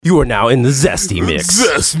You are now in the Zesty Mix.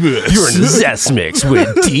 Zest Mix. You're in the Zest Mix with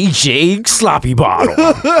DJ Sloppy Bottom.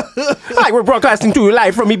 Hi, we're broadcasting to you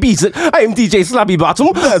live from Ibiza. I am DJ Sloppy Bottom.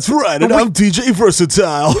 That's right, and I'm DJ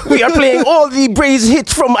Versatile. We are playing all the Braze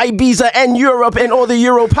hits from Ibiza and Europe and all the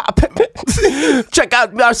Europop. Check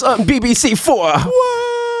out our BBC4.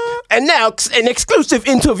 What? And now, an exclusive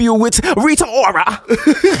interview with Rita Ora,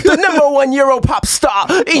 the #1 Europop star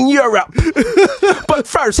in Europe. But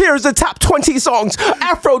first, here's the top 20 songs.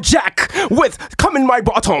 Afrojack with Come in My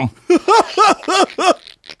Bottom. You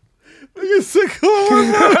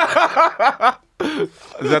sicko.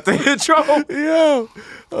 Is that the intro? Yeah.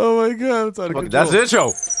 Oh my God. It's out of control. That's the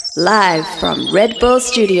intro. Live from Red Bull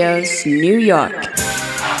Studios, New York.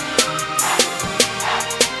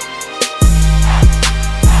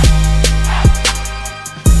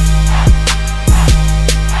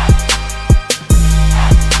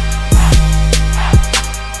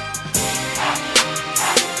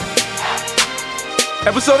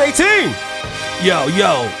 Episode 18. Yo. You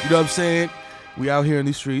know what I'm saying? We out here in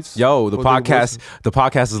these streets. Yo, the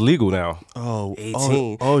podcast is legal now. Oh,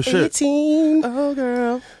 18. Oh, shit. 18. Oh,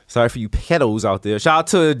 girl. Sorry for you pedos out there. Shout out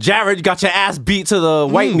to Jared. You got your ass beat to the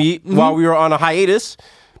white meat while we were on a hiatus.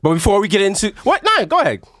 But before we get into... What? Nah, go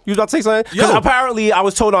ahead. You was about to say something? Because apparently I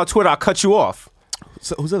was told on Twitter I cut you off.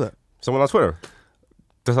 So, who said that? Someone on Twitter.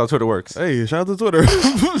 That's how Twitter works. Hey, shout out to Twitter.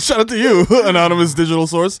 Shout out to you, anonymous digital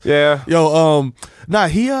source. Yeah. Yo,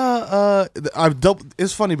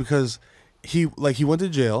 it's funny because he went to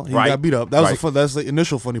jail. He got beat up. That was that's the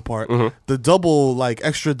initial funny part. Mm-hmm. The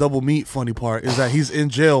extra double meat funny part is that he's in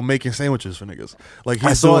jail making sandwiches for niggas. Like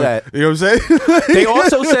I saw that. You know what I'm saying? They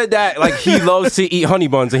also said that like he loves to eat honey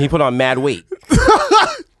buns and he put on mad weight.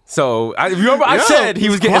 So, I said he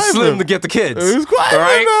was getting slim to get the kids. It was quiet,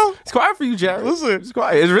 right? It's quiet for you, Jared. Listen. It's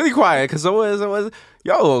quiet. It's really quiet because someone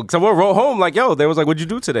wrote home like, yo, they was like, what'd you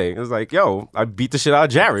do today? It was like, yo, I beat the shit out of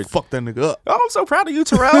Jared. Fuck that nigga up. Oh, I'm so proud of you,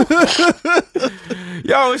 Terrell.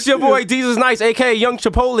 Yo, it's your boy, Jesus Nice, a.k.a. Young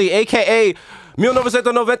Chipotle, a.k.a.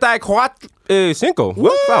 1994.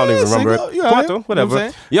 Well, I don't even remember it. Cuatro,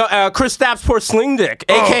 whatever. Yo, Chris Stapps Port Sling Dick,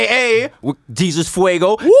 a.k.a. Jesus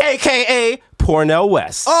Fuego, a.k.a. Pornell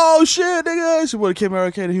West. Oh shit, nigga! It's your boy Kim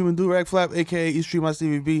America, the Human Do-Rag Flap, aka East Street My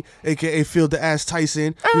Stevie B, aka Field the Ass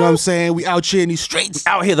Tyson. You know what I'm saying? We out here in these streets.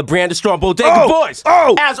 Out here, the Brandon Strong Bodega Boys.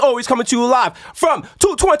 As always, coming to you live from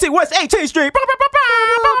 220 West 18th Street.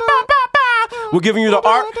 We're giving you the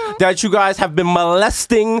art that you guys have been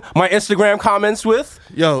molesting my Instagram comments with.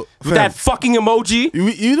 Yo, with that fucking emoji.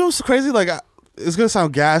 You know what's crazy? Like, it's gonna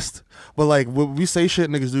sound gassed. But like when we say shit,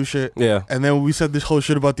 niggas do shit. Yeah. And then when we said this whole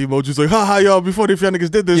shit about the emojis, like, haha, y'all, before if y'all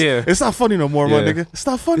niggas did this, it's not funny no more, my nigga. It's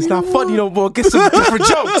not funny. It's not funny no more. Get some different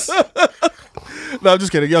jokes. No, I'm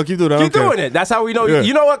just kidding. Yo, keep doing it. Keep doing it. That's how we know. Yeah.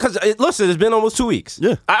 You know what? Because listen, it's been almost 2 weeks.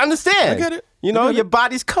 Yeah. I understand. I get it. You know, your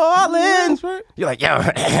body's calling. That's right. You're like, yo,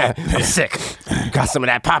 I'm sick. You got some of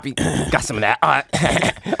that poppy. Got some of that. I'll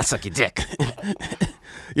suck your dick.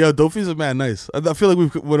 Yo, Dofies are mad nice. I feel like we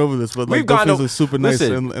went over this, but like Dofies are super nice.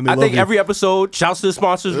 Listen, and they I love think you. every episode, shouts to the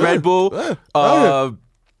sponsors, Red Bull,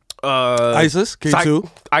 ISIS, K2.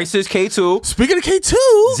 ISIS, K2. Speaking of K2,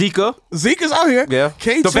 Zika's out here. Yeah.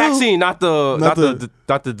 K2. The vaccine, not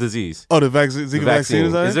the disease. Oh, the vaccine. Zika vaccine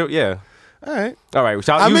is out here? Is there? Yeah. All right.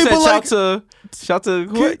 Shout to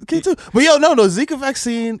K2. But yo, no, Zika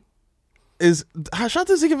vaccine is shout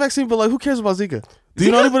to Zika vaccine, but like who cares about Zika? Do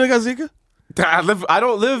you know anybody that got Zika? I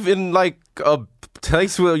don't live in like a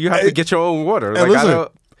place where you have to get your own water. Like, listen,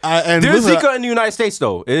 there's listen, Zika in the United States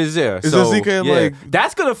though. It is there. Is there Zika in like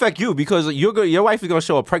that's gonna affect you because your wife is gonna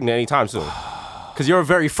show up pregnant anytime soon. Because you're a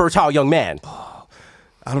very fertile young man.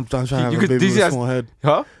 I'm trying to have a baby with a small head.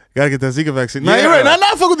 Huh? Gotta get that Zika vaccine. Nah, you're right.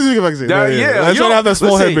 Not fuck with the Zika vaccine. I'm trying to have that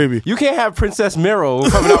small head, baby. You can't have Princess Miro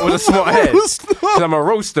coming out with a small head. Because I'm a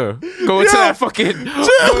roaster. Going to that fucking,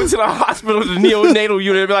 going to the hospital, the neonatal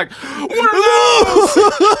unit, and be like, what are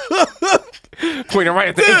those? Pointing right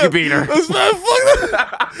at the incubator. That's not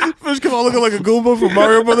fucking. Fish come out looking like a Goomba from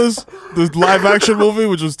Mario Brothers, the live action movie,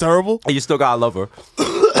 which was terrible. And you still gotta love her.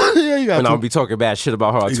 Yeah, you got and to. I'll be talking bad shit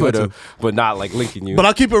about her on Twitter, but not like linking you. But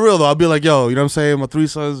I'll keep it real though. I'll be like, yo, you know what I'm saying? My 3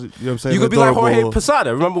 sons, you know what I'm saying? You could be like Jorge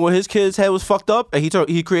Posada. Remember when his kid's head was fucked up and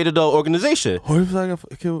he created an organization? Jorge Posada,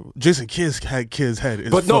 Jason Kidd's kid's head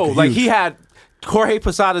is but no, like huge. he had. Jorge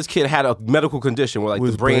Posada's kid had a medical condition where like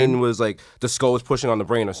the brain was like the skull was pushing on the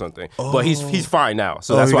brain or something. Oh. But he's fine now,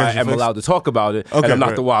 so that's why I'm allowed to talk about it. Okay, and I'm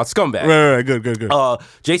not the wild scumbag. Right, good.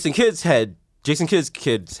 Jason Kidd's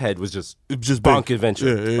kid's head was just bonk big.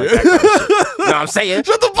 adventure. Yeah. Like that kind of shit. You know what I'm saying?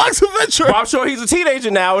 Shut the box adventure. But I'm sure he's a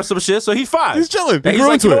teenager now or some shit, so he's fine. He's chilling. And he's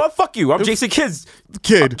like, you know what? Fuck you. I'm Jason Kidd's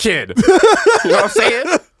kid. You know what I'm saying?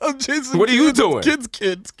 Yo, Jason. What are you doing?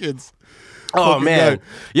 Kids. Oh Fucking man, guy.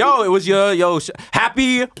 yo, it was your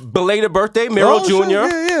happy belated birthday, Miro Jr. Sure. Yeah, you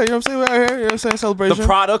know what I'm saying? We're out here, you know what I'm saying? Celebration. The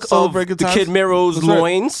product of Celebrate good the times. kid Miro's That's right.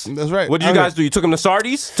 loins. That's right. What did you Out guys here. do? You took him to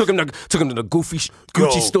Sardi's? Took him to the Gucci Yo.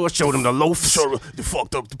 store, showed him the loafs. You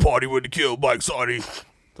fucked up the party when they killed Mike Sardi.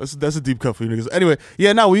 That's a deep cut for you niggas. Anyway,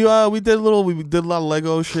 yeah, no, we did a lot of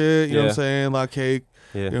Lego shit, you know what Yeah. I'm saying? A lot of cake.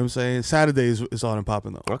 Yeah. You know what I'm saying? Saturday is on and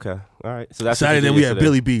popping though. Okay, all right. So that's Saturday what we you did had yesterday.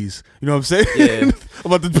 Billy B's. You know what I'm saying? Yeah.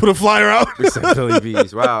 I'm about to put a flyer out. We said Billy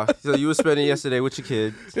B's. Wow. So you were spending yesterday with your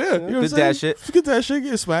kid. Yeah, you know what I'm Good saying? dad shit. Get that shit,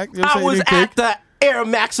 get smacked. You know what I I'm was saying? Eating at cake. the Air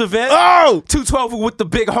Max event. Oh! 212 with the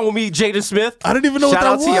big homie Jaden Smith. I didn't even know Shout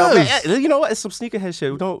what out that to your was. man. Hey, you know what? It's some sneakerhead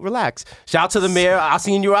shit. Don't relax. Shout out to the mayor. I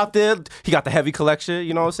seen you out there. He got the heavy collection.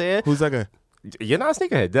 You know what I'm saying? Who's that guy? You're not a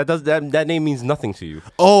sneakerhead. That name means nothing to you.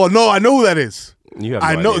 Oh, no, I know who that is. You have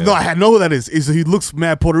I no know. idea. No, I know who that is. He looks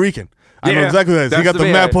mad Puerto Rican. I know Yeah, exactly who that is. He that's got the the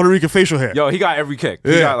man. mad Puerto Rican facial hair. Yo, he got every kick.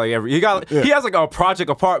 He Yeah. got like every. He has like a project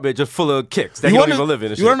apartment just full of kicks that he wanna- don't even live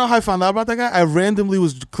in. And You want shit. to know how I found out about that guy? I randomly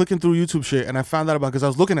was clicking through YouTube shit, and I found out about because I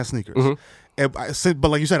was looking at sneakers. And but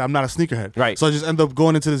like you said, I'm not a sneakerhead. Right. So I just ended up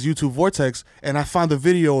going into this YouTube vortex, and I found a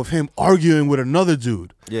video of him arguing with another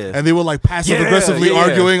dude. Yeah. And they were like passive aggressively yeah.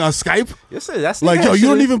 arguing on Skype. Yes, sir, that's Like, sneakerhead yo, you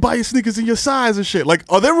don't shit. even buy your sneakers in your size and shit. Like,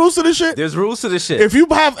 are there rules to this shit? There's rules to this shit. If you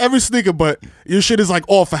have every sneaker, but your shit is like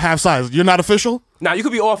off a half size, you're not official? Now you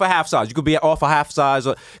could be off a half size. You could be off a half size.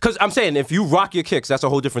 Because I'm saying if you rock your kicks, that's a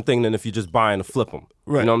whole different thing than if you're just buying to flip them.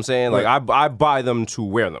 Right. You know what I'm saying? Like Right. I buy them to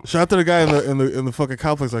wear them. Shout out to the guy in the fucking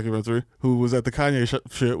complex documentary who was at the Kanye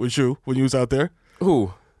shit with you when you was out there.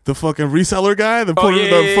 Who? The fucking reseller guy, the Oh, yeah,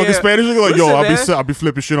 yeah, fucking yeah. Spanish nigga, like, yo, Listen, I'll be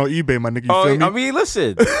flipping shit on eBay, my nigga. You Oh, feel me? I mean,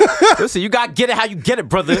 listen, you got to get it how you get it,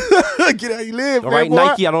 brother. Get how you live, All man, right, boy.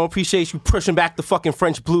 Nike, I don't appreciate you pushing back the fucking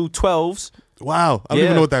French blue 12s. Wow, I don't Yeah,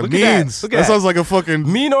 even know what that look at that. means. Look at That that. sounds like a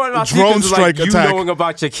fucking Me knowing about drone sneakers is strike like you attack. knowing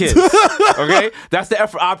about your kids. Okay, that's the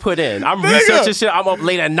effort I put in. I'm Nigga. researching shit. I'm up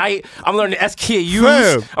late at night. I'm learning SKUs.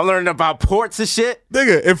 Fam. I'm learning about ports and shit.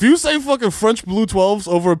 Nigga, if you say fucking French blue 12s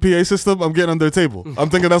over a PA system, I'm getting under the table. I'm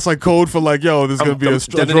thinking that's like code for like, yo, there's gonna be a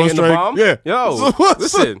drone detonating the strike. bomb? Yeah. Yo, So what's up?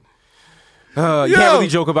 listen. You Yo. can't really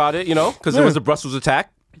joke about it, you know, because it Yeah. was the Brussels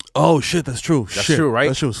attack. Oh shit, that's true. That's true, right?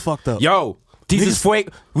 That shit was fucked up. Yo, Jesus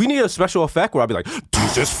Fuego. We need a special effect where I'll be like,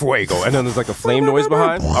 Jesus Fuego. And then there's like a flame noise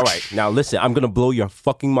behind. All right, now listen, I'm going to blow your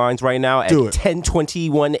fucking minds right now at Do it.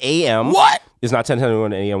 10:21 a.m. What? It's not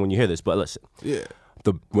 10:21 a.m. when you hear this, but listen. Yeah.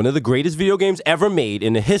 One of the greatest video games ever made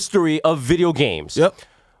in the history of video games. Yep.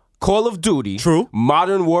 Call of Duty. True.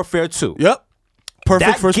 Modern Warfare 2. Yep.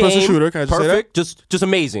 Perfect That first person game, shooter. Can I just perfect, just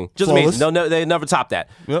amazing, just Flawless. amazing. No, they never topped that.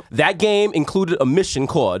 Yep. That game included a mission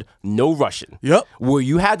called No Russian. Yep. Where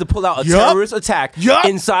you had to pull out a Yup. terrorist attack Yup.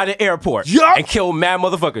 inside an airport Yup. and kill mad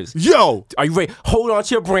motherfuckers. say that? Yo. Are you ready? Hold on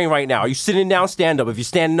to your brain right now. Are you sitting down? Stand up. If you're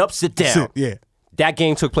standing up, sit down. Sit, yeah. That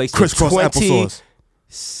game took place Crisscross in applesauce.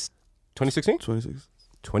 2016. 26.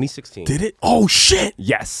 2016. Did it? Oh shit.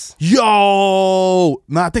 Yes, Yo.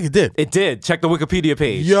 Nah, I think it did. it did. Check the Wikipedia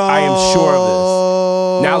page. Yo. I am sure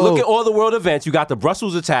of this. Now look at all the world events. You got the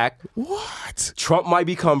Brussels attack. What? Trump might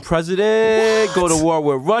become president, go to war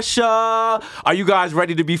with Russia. Are you guys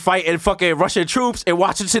ready to be fighting fucking Russian troops in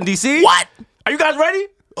Washington, D.C.? What? Are you guys ready?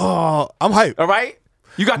 Oh, I'm hyped. All right?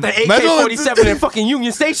 You got the Imagine all AK-47 in fucking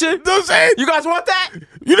Union Station? You know what I'm saying? You guys want that?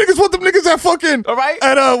 You niggas want them niggas at fucking All right.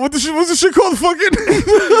 at what's the shit called? Fucking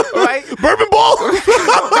All right? Bourbon Ball.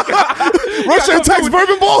 Russia attacks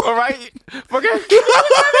Bourbon Ball. All right? Fucking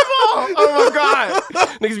oh my God.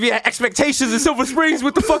 Niggas be at Expectations in Silver Springs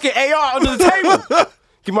with the fucking AR under the table.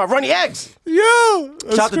 Give my runny eggs. Yo,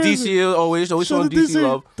 that's Shout out to crazy. DC, always Shout showing out to DC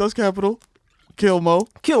love. That's capital. Kill Mo.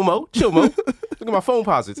 Kill Mo, chill Mo. Look at my phone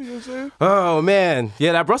posits. Oh man,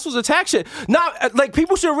 yeah, that Brussels attack shit. Now, like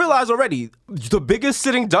people should realize already, the biggest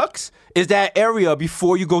sitting ducks is that area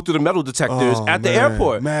before you go through the metal detectors Oh, at the man.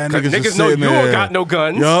 airport. Man, 'Cause niggas just know you sitting don't there. got no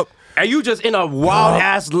guns. Yup. And you just in a wild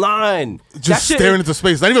ass line. Just That shit- staring into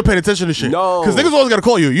space, not even paying attention to shit. No. Because niggas always gotta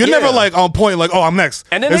call you. You're Yeah. never like on point, like, oh, I'm next.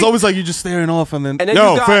 And then it's they- always like you just staring off and then, And then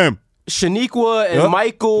yo, you got fam. Shaniqua and Yup.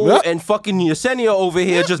 Michael Yup. and fucking Yesenia over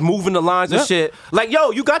here just moving the lines and Yup. shit. Like, yo,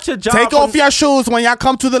 you got your job. Take from- off your shoes when y'all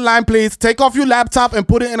come to the line, please. Take off your laptop and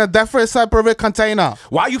put it in a different separate container.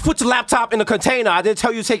 Why you put your laptop in a container? I didn't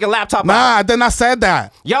tell you to take your laptop out. Nah, I did not say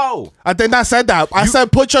that. Yo, I did not say that. I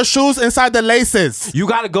said put your shoes inside the laces. you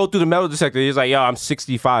got to go through the metal detector. He's like, yo, I'm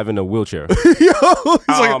 65 in a wheelchair. Yo, he's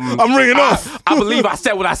like, I'm ringing off. I believe I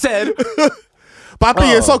said what I said.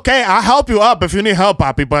 Papi, it's okay. I'll help you up if you need help,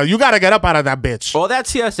 Papi, but you gotta get up out of that bitch. All that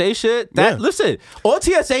TSA shit. Listen, all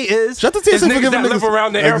TSA is Shut the TSA is for niggas giving that live niggas-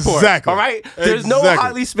 around the airport. Exactly. All right. There's no Exactly.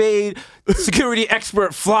 highly paid security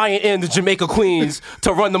expert flying in to Jamaica Queens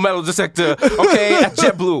to run the metal detector. Okay, at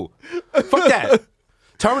JetBlue. Fuck that.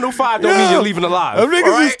 Terminal 5 don't mean you're leaving alive. Them niggas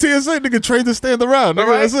all right? is TSA nigga trained to stand around. Nigga, All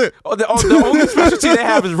right? that's it. The only specialty they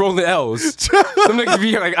have is rolling L's. Them niggas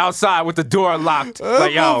be like outside with the door locked.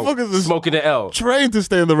 Like, yo, motherfuckers is- smoking the L. Trained to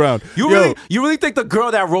stand around. You really think the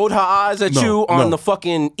girl that rolled her eyes at No, you on no. the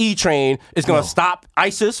fucking E train is gonna stop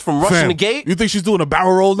ISIS from rushing Fam, the gate? You think she's doing a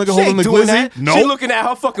barrel roll, nigga, She holding ain't the doing glizzy? that. No. She looking at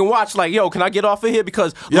her fucking watch like, yo, can I get off of here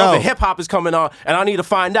because Yo. Love and Hip Hop is coming on, and I need to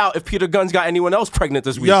find out if Peter Gunn's got anyone else pregnant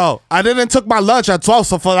this week. Yo, I didn't took my lunch at 12,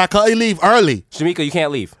 so I could leave early. Shamika, you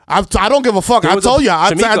can't leave. I don't give a fuck. I was a- told you.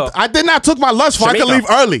 Shamika. I did not took my lunch, so I could Shamika. leave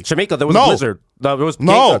early. Shamika, there was No. a blizzard. There was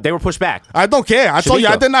No. they were pushed back. I don't care. I told you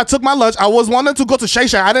I Shamika. did not took my lunch. I was wanting to go to Shay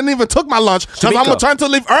Shay. I didn't even took my lunch because I'm Shamika. trying to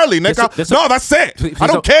leave early, nigga. No, that's it. Please I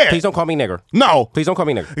don't care. Please don't call me nigger. No. Please don't call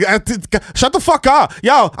me nigger. Shut the fuck up.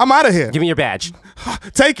 Yo, I'm out of here. Give me your badge.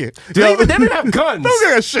 Take it. They didn't have guns.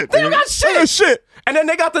 Don't got shit. They don't got They got shit. And then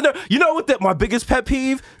they got you know what my biggest pet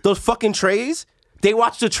peeve? Those fucking trays. They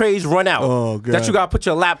watch the trays run out. Oh, God. That you gotta put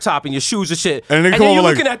your laptop and your shoes and shit. And they come then over you're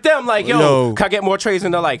like, looking at them like, yo, can I get more trays?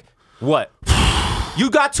 And they're like, what?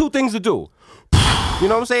 You got two things to do. You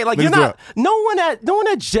know what I'm saying? Like, Niggas you're do not. No one at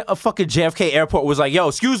a fucking JFK airport was like, yo,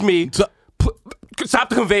 excuse me. Stop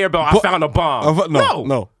the conveyor belt. I found a bomb. No.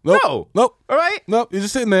 No. Nope. All right? Nope. You're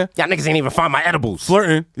just sitting there. Y'all niggas ain't even find my edibles.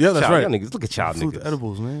 Flirting. Yeah, that's Y'all right. niggas, look at y'all Food niggas.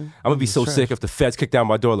 edibles, man. I'm gonna be so sick if the feds kick down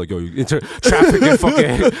my door like, yo, you enter traffic and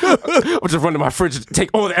fucking I'm just running my fridge to take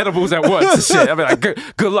all the edibles at once and shit. I'll be like,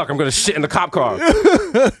 good luck, I'm gonna shit in the cop car.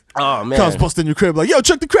 Oh man. Cops busting your crib like, yo,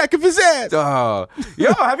 check the crack of his ass.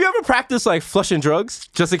 Yo, have you ever practiced like flushing drugs?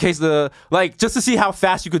 Just in case just to see how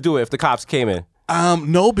fast you could do it if the cops came in.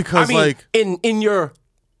 No, because I mean, like in your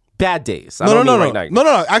bad days. No. Right now.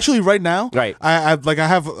 No. Actually, right now, Right. I have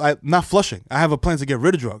not flushing. I have a plan to get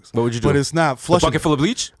rid of drugs. What would you do? But it's not A flushing. bucket full of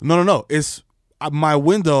bleach? No. It's my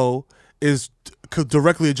window is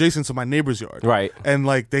directly adjacent to my neighbor's yard. Right. And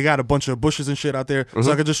like they got a bunch of bushes and shit out there,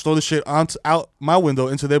 so I could just throw the shit out my window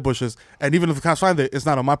into their bushes. And even if the cops find it, it's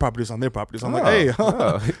not on my property; it's on their property. So I'm like, hey,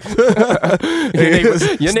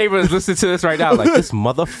 Your neighbors listen to this right now, like this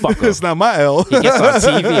motherfucker. it's not my L. He gets on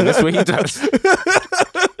TV and that's what he does.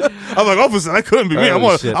 I'm like, officer, that couldn't be me.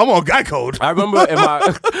 Oh, shit. I'm on guy code. I remember in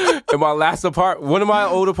my last one of my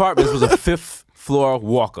old apartments was a 5th floor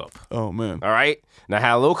walk up. Oh man. All right. And I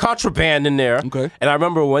had a little contraband in there. Okay. And I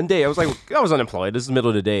remember one day I was unemployed. This is the middle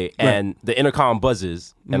of the day, and the intercom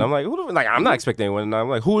buzzes, and I'm like, I'm not expecting anyone. And I'm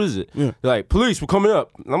like, who is it? Yeah. They're like, police, we're coming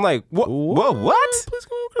up. And I'm like, what? What?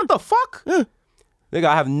 What the fuck? Yeah. Nigga,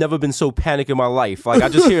 I have never been so panicked in my life. Like I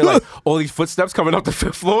just hear like all these footsteps coming up the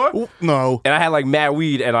 5th floor. No. And I had like mad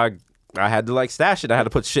weed, and I had to like stash it. I had to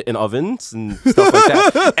put shit in ovens and stuff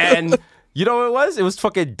like that. And you know what it was? It was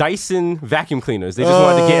fucking Dyson vacuum cleaners. They just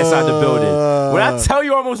wanted to get inside the building. When I tell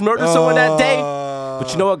you I almost murdered someone that day, but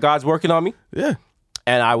you know what? God's working on me, Yeah.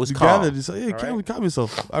 and I was You calm. got it. So, yeah, you can't calm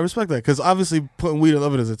yourself. I respect that because obviously putting weed in the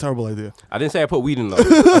oven is a terrible idea. I didn't say I put weed in the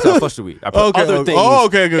oven. I said I flushed the weed. I put other things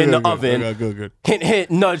Good, in the good, oven. Good. Hint,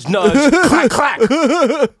 hint, nudge, nudge, clack, clack.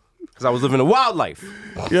 Because I was living a wild life.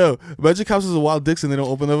 Yo, imagine cops is a wild dicks and they don't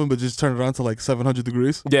open the oven but just turn it on to like 700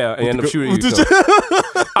 degrees. Yeah, and end up shooting you. with So.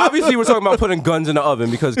 Obviously, we're talking about putting guns in the oven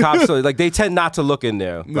because cops, like, they tend not to look in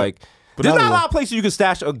there. Like, But there's not not a a lot lot. of places you can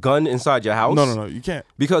stash a gun inside your house. No, you can't.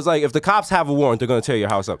 Because, like, if the cops have a warrant, they're going to tear your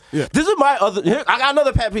house up. Yeah. This is my other. I got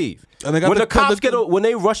another pet peeve. And they got when the- the cops the- when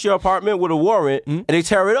they rush your apartment with a warrant and they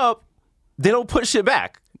tear it up, they don't put shit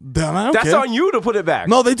back. Damn, I don't That's care. on you to put it back.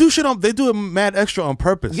 No, they do shit they do it mad extra on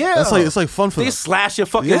purpose. Yeah. That's like, it's like fun for They them. slash your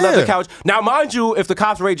fucking Yeah. leather couch. Now, mind you, if the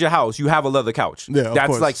cops raid your house, you have a leather couch. Yeah, of That's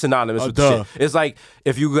course. like synonymous with duh. shit. It's like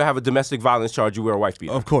if you have a domestic violence charge, you wear a wife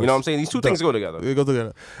beater. Of course. You know what I'm saying? These two things go together. They go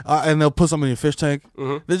together. And they'll put something in your fish tank.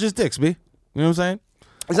 They're just dicks, B. You know what I'm saying?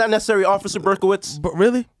 Is that necessary, Officer Berkowitz? But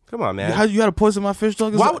really? Come on, man. How you got to poison my fish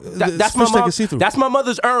dog? Why would- that's my mom. That's my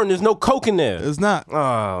mother's urn. There's no coke in there. It's not.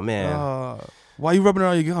 Oh man. Why you rubbing it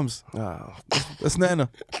on your gums? Oh. That's Nana.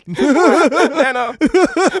 Nana.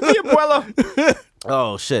 Mi abuela.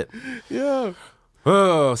 Oh shit. Yeah.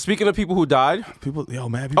 Oh, speaking of people who died. People,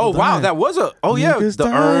 man. People Oh wow, dying. that was a. Oh yeah, Niggas the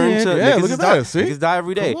dying. urn. Yeah, niggas look at die, that, see? Niggas die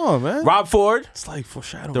every day. Come on, man. Rob Ford, It's like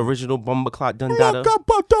foreshadowing. the original Bumbleclot Dundada.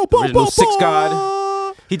 Original Six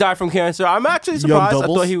God. He died from cancer. I'm actually surprised. I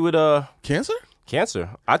doubles? thought he would Cancer? cancer.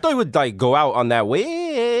 I thought he would like go out on that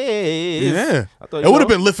wave. Yeah. I thought, It would have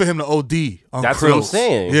been lit for him to OD on That's Krills. what I'm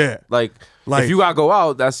saying. Yeah. Like Like, if you gotta go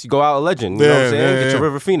out, you go out a legend. You know what I'm saying? Get your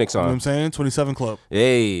River Phoenix on. You know what I'm saying? 27 Club.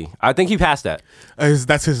 Hey, I think he passed that.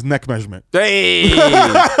 That's his neck measurement. Hey, Hey,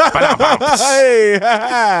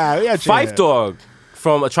 yeah, Phife Dawg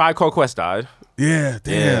from A Tribe Called Quest died. Yeah,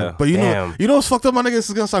 damn. Yeah, But you know what's fucked up, my nigga? This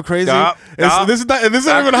is gonna sound crazy. This is not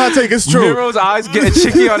even a hot take. It's true. Nero's eyes getting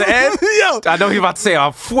chicky on the end. Yo. I know he's about to say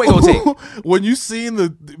a fuego take. When you seen the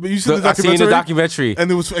documentary, I seen the documentary. and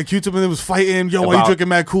there was Q-Tip and it was fighting. Yo, why you drinking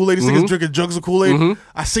mad Kool-Aid? These niggas drinking jugs of Kool-Aid.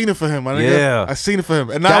 I seen it for him, my nigga. Yeah. I seen it for him.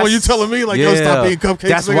 And now when you telling me like, yo, stop eating cupcakes,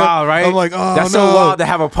 that's nigga, wild, right? I'm like, oh, that's no. so wild to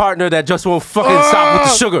have a partner that just won't fucking stop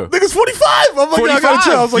with the sugar. Nigga's 45. I'm like, 45. yo, I gotta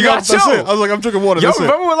chill. I was like, You yo, gotta that's chill. it. I was like, I'm drinking water. Yo, That's it.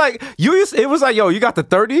 remember when like it was like, yo, you got the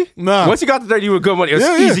 30? Nah. Once you got the 30, you were good money. It was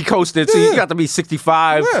Yeah, easy yeah. coasted. So Yeah, you yeah. got to be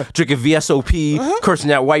 65, Yeah. drinking VSOP, cursing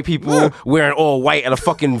at white people, wearing all white at a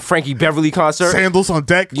fucking Frankie Beverly concert. Sandals on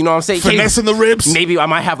deck. You know what I'm saying? Finessing the ribs. Maybe I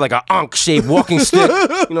might have like an Ankh-shaped walking stick.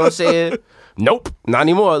 You know what I'm saying? Nope, not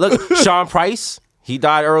anymore. Look, Sean Price, he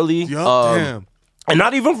died early. Yup, damn. And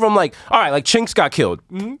not even from like, all right, like Chinks got killed.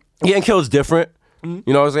 Getting killed is different. You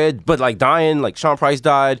know what I'm saying? But like dying, like Sean Price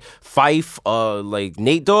died, Phife, like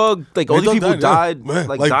Nate Dogg, like all these people died, Man,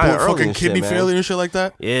 like dying early fucking and kidney shit, failure and shit like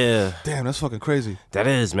that. Yeah, Damn, that's fucking crazy. that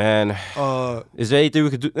is, man. Is there anything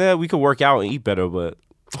we could do? Yeah, we could work out and eat better, but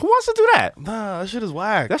who wants to do that? Nah, that shit is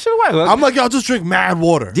whack. That shit whack. I'm like, y'all just drink mad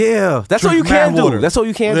water. Yeah, that's all Drink you can mad do. water. That's all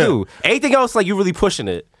you can Yeah. do. Anything else, like you really pushing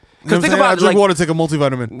it. You know Because what I'm think saying? I about it, drink like, water, take a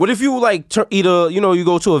multivitamin. what if you like eat you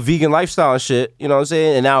go to a vegan lifestyle and shit, you know what I'm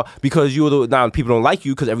saying? And now because now people don't like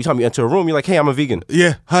you because every time you enter a room, you're like, hey, I'm a vegan.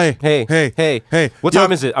 Yeah, hey. What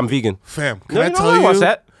time is it? I'm vegan. Fam, can No, I you know, tell I you? watch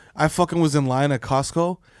that. I fucking was in line at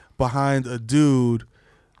Costco behind a dude.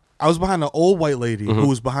 I was behind an old white lady who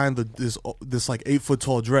was behind this like 8 foot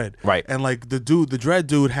tall dread. Right. And like the dread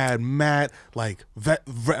dude had mad like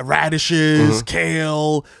radishes,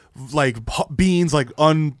 kale, like beans, like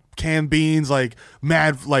uncanned beans, like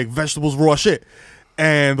mad like vegetables, raw shit.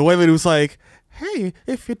 And the white lady was like, "Hey,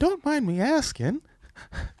 if you don't mind me asking,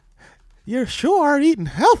 you sure are eating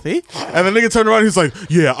healthy." And the nigga turned around, he's like,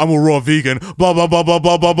 "Yeah, I'm a raw vegan. Blah blah blah blah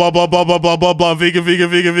blah blah blah blah blah blah blah blah blah vegan.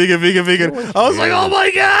 I was like, oh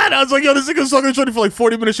my god! I was like, yo, this nigga's talking to me for like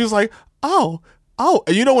 40 minutes. She was like, oh.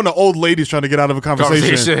 And you know when the old lady's trying to get out of a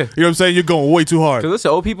conversation, you know what I'm saying? You're going way too hard. Because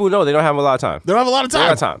listen, old people know they don't have a lot of time. They don't have a lot of time. They don't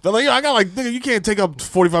have time. They're like, yo, I got like, nigga, you can't take up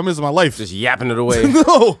 45 minutes of my life. Just yapping it away.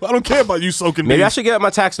 No, I don't care about you soaking Maybe me. I should get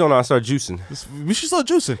my tax stone on and start juicing. We should start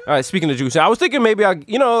juicing. All right, speaking of juicing, I was thinking maybe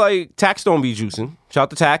like tax don't be juicing. Shout out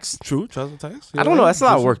to tax. True, Charles Tax. I don't know. That's a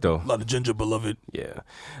lot of work though. A lot of ginger, beloved. Yeah.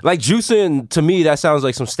 Like juicing, to me, that sounds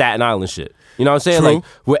like some Staten Island shit. You know what I'm saying? True. Like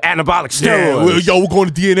with anabolic Yeah, steroids. yo, we're going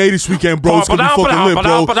to DNA this weekend, bro. It's gonna be fucking lit,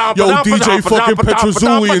 bro. Yo, DJ fucking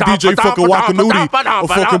Petrozzuli and DJ fucking Wakanuti are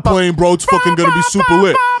fucking playing, bro. It's fucking gonna be super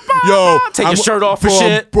lit. Yo, Take your shirt off for bro,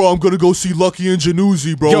 shit. bro. I'm gonna go see Lucky and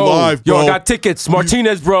Januzzi, bro, live, bro. Yo, I got tickets.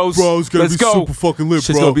 Martinez Bros. Bro, it's gonna Let's be go. super fucking lit,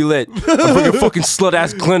 Shit's bro. gonna be lit. I'm bringing fucking slut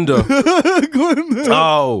ass Glenda.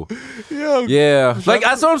 Oh. Yeah. Like,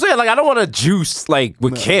 that's what I'm saying. Like, I don't want to juice, like,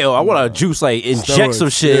 with kale. I want to juice, like, inject Steroids. some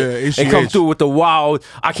shit Yeah, and come HGH. through with the wild,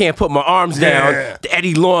 I can't put my arms down, Yeah. the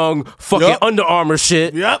Eddie Long fucking Yup. Under Armour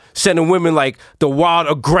shit. Yup. Sending women, like, the wild,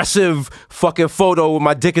 aggressive fucking photo with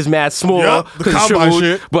my dick is mad small. Yup, the 'cause it's combine shriveled,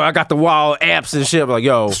 shit. But I got the wild abs and shit. I'm like,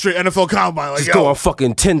 yo, Straight NFL combine, like, just go yo, on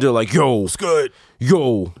fucking Tinder, like, yo, it's good.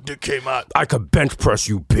 yo, Dick came out. I could bench press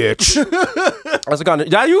you, bitch. I was like,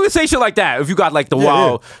 now you can say shit like that if you got like the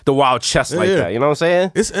wild chest like yeah. that. You know what I'm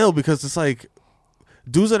saying? It's ill because it's like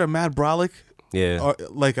dudes that are mad brolic. Yeah. Are,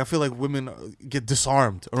 like, I feel like women get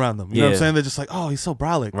disarmed around them. You know what I'm Yeah. saying? They're just like, oh, he's so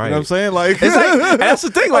brolic. Right. You know what I'm saying? Like, It's like, and that's the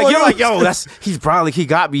thing. Like, I'm you're like, like, yo, he's probably, he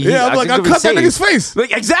got me. Yeah, I'm like, I cut that nigga's face.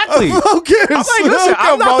 Like, exactly. Who cares? I'm like, listen,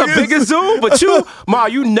 I'm not the Bogus. biggest dude, but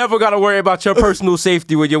you never got to worry about your personal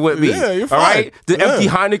safety when you're with me. Yeah, you're All fine. right? The Yeah. empty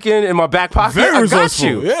Heineken in my back pocket, Very I got resourceful.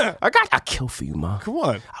 you. Yeah. I kill for you, ma. Come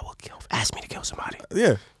on. I will kill. Ask me to kill somebody.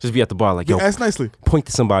 Yeah. Just be at the bar like, yo, Ask nicely. point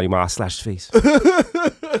to somebody, ma, I slash his face.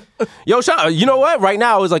 Yo, you know what? Right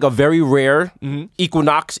now is like a very rare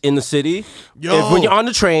equinox in the city. Yo. When you're on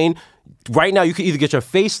the train, right now you can either get your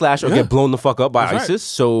face slashed or Yeah. get blown the fuck up by That's right. ISIS.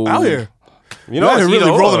 So Out here. you know, You're it's really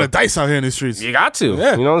either rolling or. the dice out here in the streets. You got to.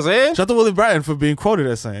 Yeah. You know what I'm saying? Shout out to Willie Bratton for being quoted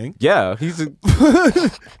as saying, Yeah, he's.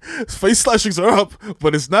 face slashings are up,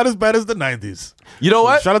 but it's not as bad as the 90s. You know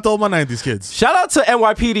what? Shout out to all my 90s kids. Shout out to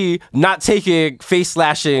NYPD not taking face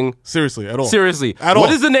slashing Seriously, at all. seriously. At all.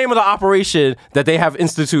 What is the name of the operation that they have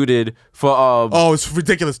instituted for? Oh, it's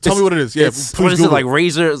ridiculous. Tell me what it is. Yeah, It's, please what is Google it like?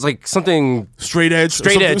 Razor? It's like something. Straight edge. or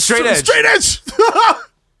Straight edge, something. straight edge. Straight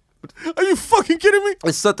edge. Are you fucking kidding me?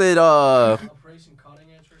 It's something.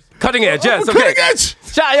 Cutting edge. Yes. Oh, Okay. cutting edge.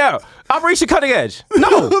 Yeah. Operation Cutting Edge.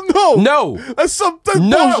 No. No. No. That's that's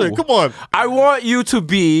No. bullshit. Come on. I want you to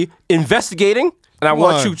be investigating, and I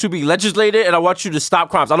want you to be legislated, and I want you to stop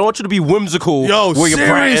crimes. I don't want you to be whimsical. Yo, where you're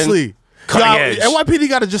seriously. Cutting edge. NYPD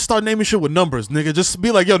gotta just start naming shit with numbers, nigga. Just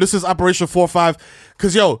be like, yo, this is Operation 4-5.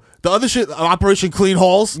 Cause yo, the other shit, Operation Clean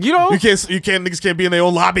Halls. You know, niggas can't be in their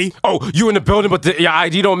own lobby. Oh, you in the building, but your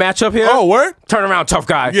ID don't match up here. Oh, word? Turn around, tough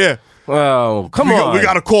guy. Yeah. Oh, come on. We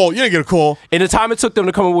got a call. You didn't get a call. In the time it took them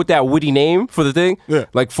to come up with that witty name for the thing,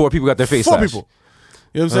 like 4 people got their face 4 slashed. people.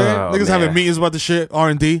 You know what I'm saying? Niggas having meetings about the shit,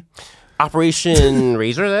 R&D. Operation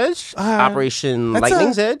Razor's Edge? Operation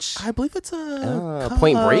Lightning's Edge? I believe it's a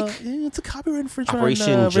Point Break? It's a copyright infringement.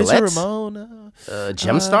 Operation Gillette? Ramon,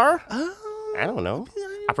 Gemstar? I don't know.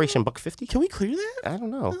 Operation Buck 50? Can we clear that? I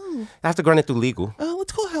don't know. I have to run it through legal.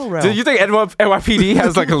 Let's call Hell Round. Do you think NYPD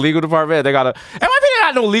has like a legal department? They got a NYPD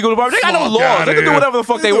got no legal department. They got no laws. They can do whatever the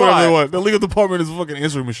fuck they want. The legal department is a fucking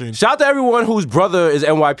answering machine. Shout out to everyone whose brother is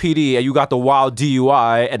NYPD and you got the wild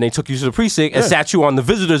DUI and they took you to the precinct and sat you on the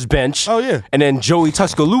visitors bench. Oh yeah. And then Joey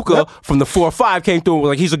Tuscaloosa from the 4-5 came through and was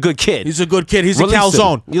like, he's a good kid. He's a good kid. He's Release a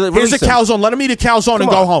calzone. He's a calzone. Let him eat a calzone and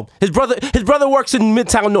go home. His brother works in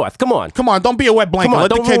Midtown North. Come on. Come on. Don't be a wet blanket. Let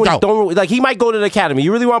the kid go. Don't like he might go to the academy.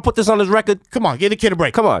 You really want to put this on his record? Come on, give the kid a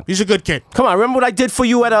break. Come on. He's a good kid. Come on. Remember what I did for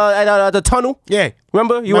you at the tunnel? Yeah.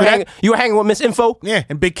 Remember? You were hanging with Miss Info? Yeah,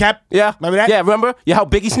 and Big Cap. Yeah. Remember that? Yeah, remember? You how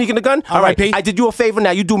Biggie sneaking the gun? All right, P. I did you a favor,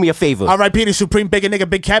 now you do me a favor. All right, P, the supreme bigger nigga,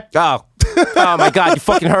 Big Cap. Oh. Oh my God, you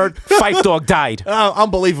fucking heard? Fife Dog died. Oh,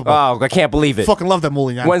 unbelievable. Oh, I can't believe it. Fucking love that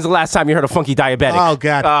Moulian. When's the last time you heard a funky diabetic? Oh,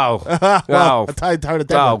 God. Oh. Oh. I'm tired of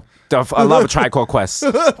that. Oh. I love a Tribe Called Quest.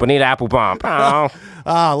 Bonita Applebomb.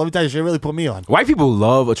 Oh. Let me tell you, she really put me on. White people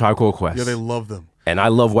love a Tribe Called Quest. Yeah, they love them. And I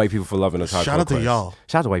love white people for loving a Tribe Shout Called out to Quest. y'all.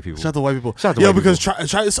 Shout out to white people. Shout out to white people. Shout out to white because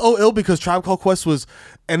people. it's so ill because Tribe Called Quest was,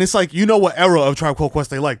 and it's like, you know what era of Tribe Called Quest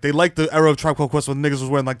they like. They like the era of Tribe Called Quest when niggas was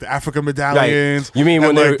wearing like the African medallions. Right. You mean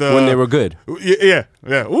when they were good? Yeah.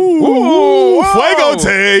 Ooh, Fuego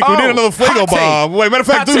take. We need another Fuego bomb. Wait, matter of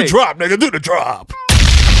fact, do the drop, nigga. Do the drop.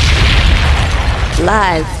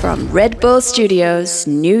 Live from Red Bull Studios,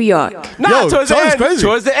 New York. Nah, towards the end. Crazy.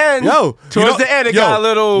 Towards the end. Towards the end, it got a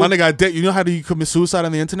little. My nigga, you know how do you commit suicide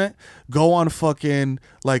on the internet? Go on fucking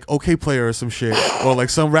like OK Player or some shit, or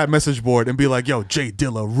like some rap message board and be like, yo, Jay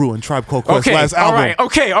Dilla ruined Tribe Called Quest last album.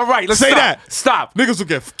 All right. Let's say stop. that. Stop. Niggas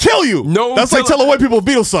will kill you. No, that's like telling white people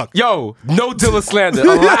Beatles suck. Yo, no Dilla slander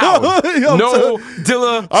allowed. No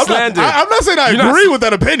Dilla slander. I'm not saying I agree with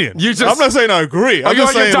that opinion. I'm not saying I agree. I'm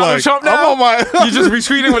just saying Donald Trump now? I'm on my. You just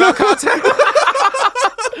retweeting without context.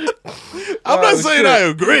 I'm not saying I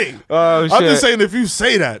agree. Oh, shit. I'm just saying if you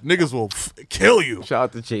say that, niggas will kill you. Shout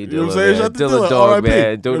out to Jay Dilla. You know what I'm saying? Man. Shout out to Dilla Dilla, dog, R.I.P.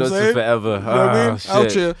 man. Doing You know us what I'm saying? forever. You know what I mean? Shit.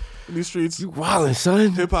 Out here in these streets. You wildin',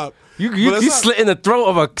 son. Hip hop. You slit in the throat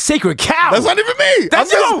of a sacred cow. That's not even me.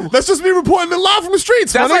 That's you. That's just me reporting it live from the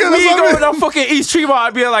streets. That's my like nigga. me going on fucking East Tremont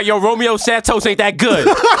and being like, yo, Romeo Santos ain't that good.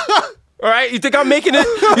 All right? You think I'm making it?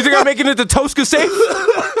 You think I'm making it to Tosca safe?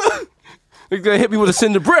 You're gonna hit me with a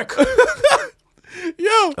cinder brick.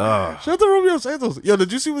 Yo, shout out to Romeo Santos. Yo,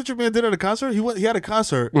 did you see what your man did at a concert? He had a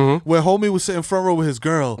concert where homie was sitting front row with his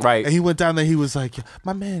girl. Right. And he went down there, he was like,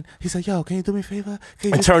 my man, he's like, yo, can you do me a favor?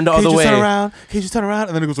 Turn the other way. Turn around? Can you just turn around?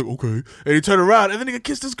 And then he goes like, okay. And he turned around and then he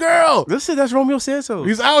kissed his girl. Listen, that's Romeo Santos.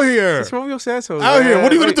 He's out here. That's Romeo Santos. Out here. Man.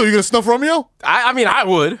 What are you going to do? You going to snuff Romeo? I mean, I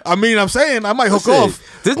would. I mean, I'm saying I might hook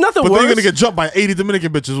off. There's nothing but worse. But then you're going to get jumped by 80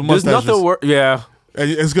 Dominican bitches with mustaches. There's nothing worse. Yeah. And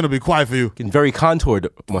it's going to be quiet for you. Very contoured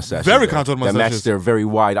mustaches. Very contoured mustaches. That match their very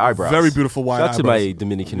wide eyebrows. Very beautiful wide eyebrows. Shout out to my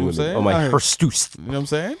Dominican women. Or my hirstoost. You know what I'm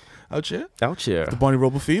saying? Out here. Out here. The Barney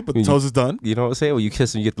Rubble feet, but the toes is done. You know what I'm saying? When you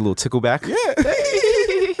kiss them, you get the little tickle back. Yeah.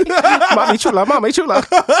 Mami chula.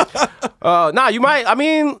 Nah, you might. I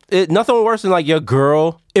mean, nothing worse than like your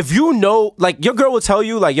girl. If you know, like your girl will tell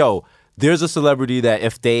you, like, yo, there's a celebrity that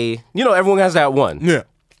if they, you know, everyone has that one. Yeah.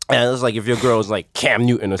 And it's like if your girl's like Cam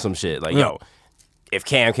Newton or some shit, like, yo, if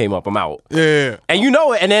Cam came up, I'm out. Yeah. And you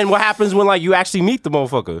know it. And then what happens when like you actually meet the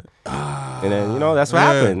motherfucker? And then, you know, that's what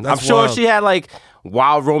happened. I'm sure she had like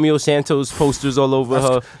wild Romeo Santos posters all over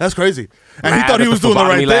her. That's crazy. And he thought he was doing the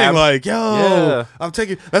right thing. Like, yo, I'm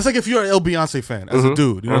taking. That's like if you're an L Beyonce fan as a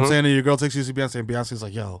dude. You know what I'm saying? And your girl takes you to see Beyonce, and Beyonce's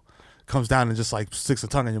like, yo, comes down and just like sticks a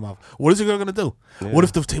tongue in your mouth. What is your girl gonna do? Yeah. What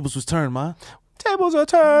if the tables was turned, man? Tables are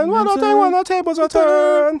turned. When the tables are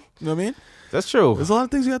turned. You know what I mean? That's true. There's a lot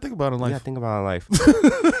of things you gotta think about in life. You gotta think about in life.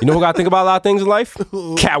 You know who gotta think about a lot of things in life?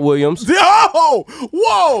 Cat Williams. Oh,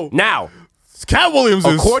 whoa! Now, Cat Williams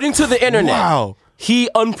is, according to the internet, wow, he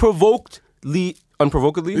unprovokedly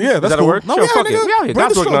unprovokedly? Yeah, Is that's that cool. a word? No, Sure, yeah, fuck nigga. it. We out here. Brand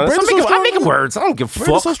God's is working on it. strong. Brand is I'm making strong. words. I don't give a Brand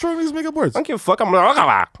is fuck. so strong, niggas making words. I don't give a fuck.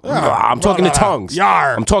 I'm talking in tongues.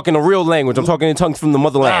 Yar. I'm talking a real language. I'm talking in tongues from the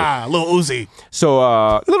motherland. Lil Uzi. So,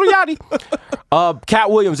 little Yachty. Cat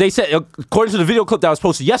Williams, they said, according to the video clip that was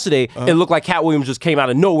posted yesterday, it looked like Cat Williams just came out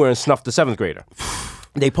of nowhere and snuffed the 7th grader.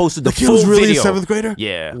 They posted the kid full was really video. a 7th grader?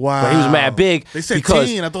 Yeah. Wow. But he was mad big. They said because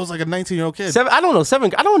teen. I thought it was like a 19-year-old kid. I don't know.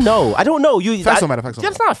 7. I don't know. Facts don't matter. Facts don't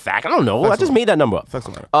That's matter. not a fact. I don't know. Facts I just don't made that number up. Facts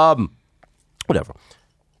don't matter. Whatever.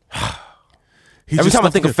 He Every just time I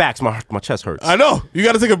snuffed think a of kid. facts, my chest hurts. I know. You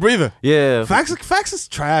got to take a breather. Yeah. Facts is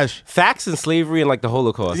trash. Facts and slavery and like the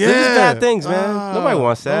Holocaust. Yeah. They're just bad things, man. Nobody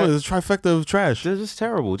wants that. No, it's a trifecta of trash. They're just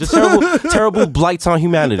terrible. Just terrible blights on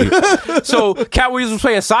humanity. So, Cat Williams was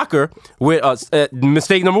playing soccer with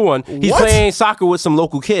mistake number 1. He's What? playing soccer with some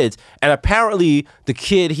local kids, and apparently the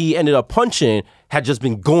kid he ended up punching had just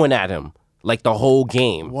been going at him like the whole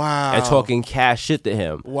game. Wow. And talking cash shit to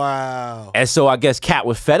him. Wow. And so I guess Cat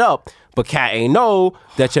was fed up, but Cat ain't know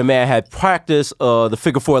that your man had practiced the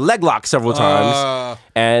figure 4 leg lock several times,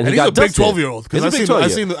 and he he's got a big dusted. 12-year-old. He's a Because big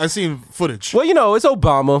 12-year-old. I seen footage. Well, you know, it's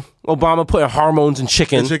Obama. Obama putting hormones in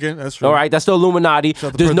chicken. In chicken, that's true. All right, that's the Illuminati. Shout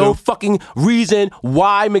out to There's no Purdue. fucking reason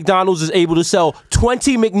why McDonald's is able to sell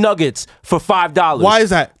 20 McNuggets for $5. Why is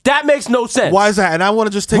that? That makes no sense. Why is that? And I want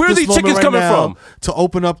to just take Where are this these moment chickens right coming now from? to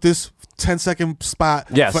open up this 10-second spot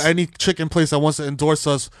Yes. for any chicken place that wants to endorse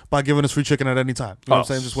us by giving us free chicken at any time. You know what I'm Oh.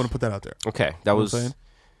 saying? Just want to put that out there. Okay, that was... what I'm saying?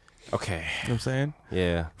 Okay, You know what I'm saying?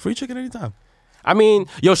 yeah. Free chicken anytime. I mean,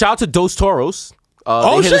 yo, shout out to Dos Toros. They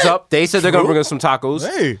hit us shit. up. They said they're going to True. bring us some tacos.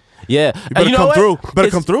 Hey, Yeah. you better know come what? through. Better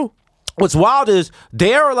It's- come through. What's wild is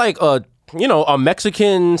they're like a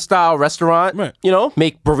Mexican style restaurant. Right.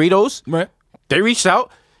 Make burritos. Right. They reached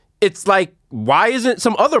out. It's like, why isn't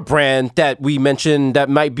some other brand that we mentioned that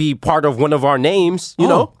might be part of one of our names? You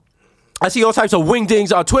know, I see all types of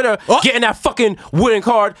wingdings on Twitter getting that fucking wooden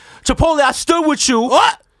card. Chipotle, I stood with you.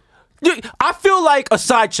 What? Dude, I feel like a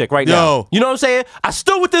side chick right now. Yo. You know what I'm saying? I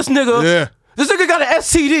stood with this nigga. Yeah. This nigga got an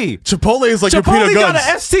STD. Chipotle is like your Peter Chipotle got Guns.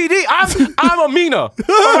 an STD. I'm Amina. All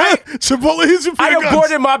right? Chipotle is your Peter I Guns.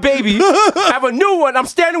 aborted my baby. I have a new one. I'm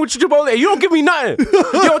standing with you, Chipotle. You don't give me nothing.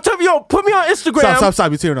 Yo, put me on Instagram.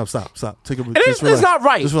 Stop. You're tearing up. Stop. Take a breath. It's not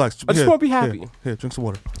right. Just relax. I just wanna be happy. Here, drink some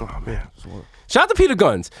water. Oh, man. Shout out to Peter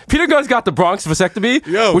Guns. Peter Guns got the Bronx vasectomy,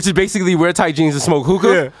 Yo. which is basically wear tight jeans and smoke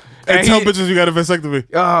hookah. Yeah. And tell he- bitches you got a vasectomy.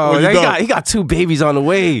 Oh, when you don't. he got 2 babies on the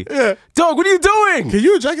way. Yeah. Dog, what are you doing? Can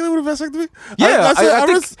you ejaculate with a vasectomy? Yeah,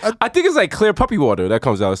 I I think it's like clear puppy water that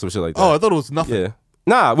comes out or some shit like that. I thought it was nothing. yeah.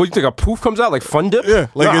 Nah, what you think? A poof comes out like Fun Dip? Yeah,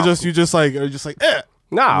 like nah. you're just like eh.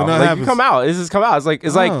 Nah, When that like happens. you come out. It's just come out.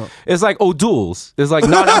 Oh. It's like O'Doul's. It's like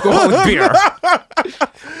non-alcoholic beer.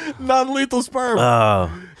 Non-lethal sperm.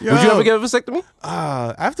 Would you ever get a vasectomy?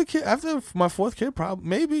 After my 4th kid, probably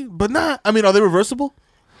maybe, but not. I mean, are they reversible?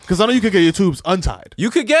 Because I know you could get your tubes untied, You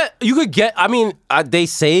could get. I mean, they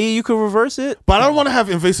say you could reverse it. but I don't want to have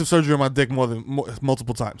invasive surgery on my dick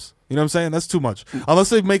multiple times. You know what I'm saying? That's too much. Unless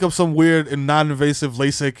they make up some weird and non-invasive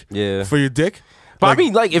LASIK Yeah. for your dick. But I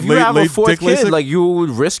mean, like, if you have a 4th dick kid, LASIK? like, you would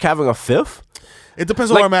risk having a 5th. It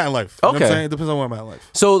depends on like- where I'm at in life. You know what I'm Okay. saying? It depends on where I'm at in life.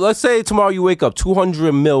 So let's say tomorrow you wake up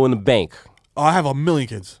 200 mil in the bank. Oh, I have a million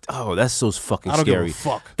kids. Oh, that's so fucking I don't give a scary.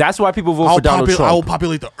 fuck. That's why people vote for Donald Trump. I will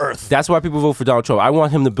populate the earth. That's why people vote for Donald Trump. I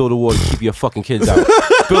want him to build a wall to keep your fucking kids out.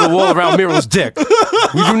 Build a wall around Miro's dick.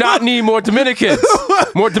 We do not need more Dominicans.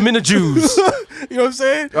 More Dominic-Jews. You know what I'm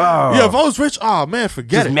saying? Oh. Yeah, if I was rich, man,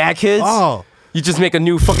 forget Just it. mad kids? Oh. You just make a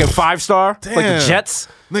new fucking 5-star? Like the Damn. Jets?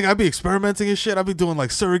 Nigga, I'd be experimenting and shit. I'd be doing like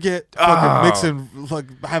surrogate, Oh. fucking mixing, like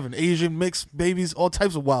having Asian mixed babiys, all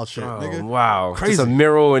types of wild shit, nigga. Oh, wow. Crazy. Just a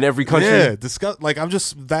Miro in every country? Yeah, like I'm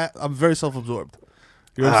very self-absorbed.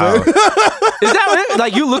 You know what I'm saying? Is that what it?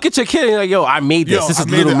 Like, you look at your kid and you're like, yo, I made this. This is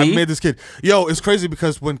little me. I made this kid. Yo, it's crazy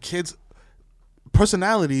because when kids,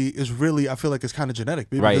 personality is really, I feel like it's kind of genetic.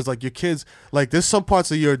 Because Right. like your kids, like there's some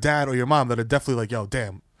parts of your dad or your mom that are definitely like, yo,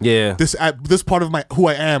 damn. Yeah. This part of who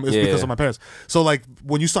I am is Yeah. because of my parents. So like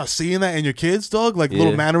when you start seeing that in your kids, dog, like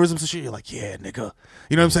little mannerisms and shit, you're like, yeah, nigga.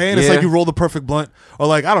 You know what I'm saying? It's Yeah. like you roll the perfect blunt, or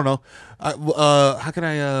like I don't know, how can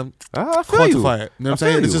I I feel quantify you. it? You know what I'm I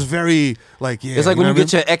saying? feel It's you. just very like yeah. It's like when know you what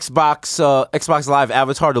get your Xbox Live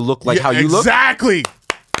avatar to look like Yeah, how you look. exactly.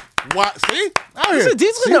 What? See? Out here.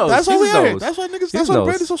 These See? knows. That's why These we out here. knows. That's why niggas. These That's why the knows.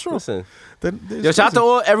 brand is so strong. Listen. Then Yo, shout out to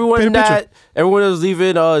all, everyone Paint a picture. everyone that was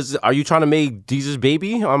leaving. Are you trying to make Deezus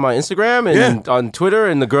baby on my Instagram and Yeah. on Twitter?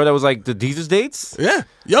 And the girl that was like the Deezus dates. Yeah,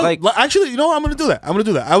 yo, Like- actually, you know what? I'm gonna do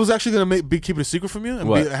that. I was actually gonna keep it a secret from you and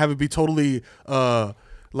What? have it be totally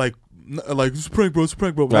like like it's a prank, bro. It's a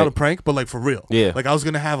prank, bro. Right. Not a prank, but like for real. Yeah. Like I was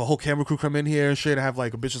gonna have a whole camera crew come in here and shit, and have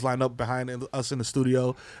like bitches lined up behind us in the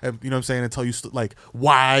studio, and you know what I'm saying, and tell you like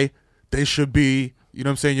why they should be. You know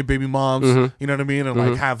what I'm saying? Your baby moms. You know what I mean? And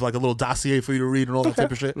like have like a little dossier for you to read and all that type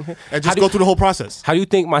of shit. And just go through the whole process. How do you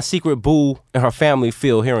think my secret boo and her family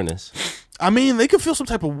feel hearing this? I mean, they could feel some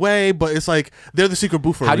type of way, but it's like they're the secret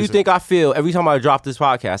boo for a How do you reason. think I feel every time I drop this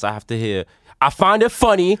podcast? I have to hear, I find it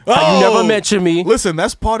funny how you never mention me. Listen,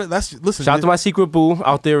 that's part of listen. Shout out to my secret boo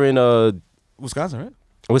out there in Wisconsin, right?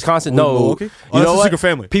 Wisconsin. No, Milwaukee? Oh, you that's know a what? secret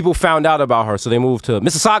family. People found out about her, so they moved to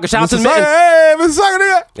Mississauga. Shout out to Mississauga, Mitten. hey, Mississauga,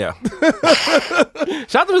 nigga. Yeah.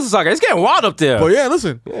 Shout out to Mississauga. It's getting wild up there. But yeah,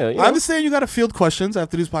 listen. Yeah, you know. I understand you got to field questions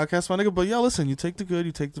after these podcasts, my nigga. But yeah, listen, you take the good,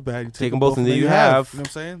 you take the bad, you take them both, and then you have You know what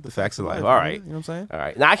I'm saying? the facts of life. nigga. All right. You know what I'm saying? All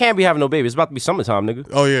right. Now I can't be having no baby. It's about to be summertime, nigga.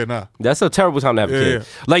 Oh yeah, nah. That's a terrible time to have a kid. Yeah.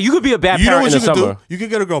 Like you could be a bad You know parent what in you the could summer. do? You could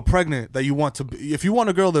get a girl pregnant that you want to be. If you want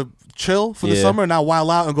a girl to chill for the Yeah. summer and not wild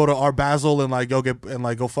out and go to Art Basel and like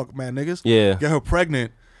go fuck mad niggas. Yeah. Get her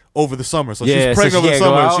pregnant over the summer. So Yeah, she's so pregnant she over the can't go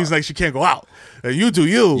summer. out? She's like she can't go out. And you do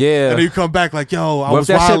you. Yeah. And then you come back like, yo, I What was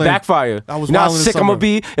if that wilding. shit backfire? I was you know how wilding this sick I'm summer. gonna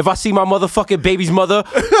be if I see my motherfucking baby's mother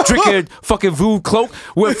drinking fucking Voodoo cloak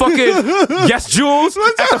with fucking Yes Jules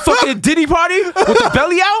at the fucking Diddy party with the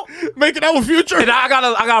belly out, Making out with Future. and I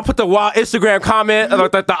gotta put the wild Instagram comment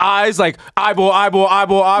like the eyes like eyeball.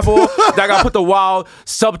 Then I gotta put the wild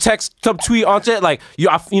subtweet onto it like you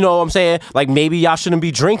know what I'm saying, like maybe y'all shouldn't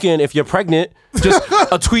be drinking if you're pregnant. Just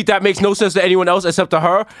a tweet that makes no sense to anyone else except to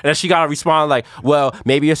her, and then she gotta respond like, well,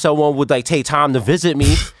 maybe if someone would like take time to visit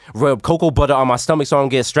me, rub cocoa butter on my stomach so I don't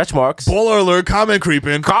get stretch marks. Baller alert, comment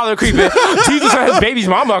creeping. Collar creeping. Jesus and his baby's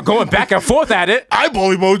mama are going back and forth at it,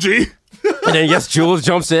 Eyeball emoji. and then yes, Jules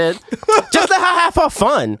jumps in. Just let her have her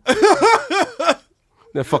fun.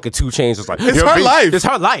 The fucking 2 Chainz was like, It's her life. It's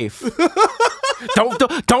her life.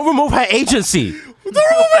 don't remove her agency.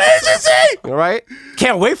 All right,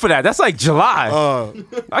 can't wait for that. That's like July.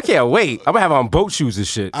 I can't wait. I'm gonna have on boat shoes and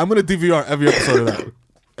shit. I'm gonna DVR every episode of that.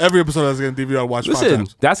 Every episode I was gonna DVR watch 5 Listen,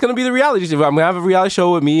 times. that's gonna be the reality show. I'm gonna have a reality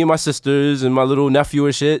show with me and my sisters and my little nephew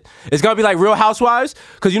and shit. It's gonna be like Real Housewives,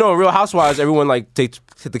 because you know in Real Housewives everyone like hit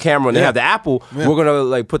the camera and they Yeah. have the apple. Yeah. We're gonna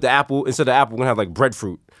like put the apple instead of the apple. We're gonna have like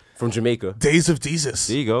breadfruit from Jamaica. Days of Jesus.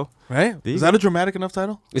 There you go. Right? you Is that a dramatic enough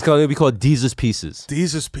title? It's gonna be called Jesus Pieces.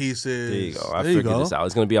 Jesus Pieces. There you go. I There you figured go. this out.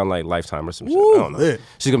 It's gonna be on like Lifetime or some shit. Woo, I don't know. lit.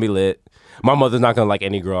 She's gonna be lit. My mother's not gonna like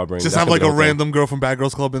any girl I bring. Just That's have gonna like be a the whole thing. random girl from Bad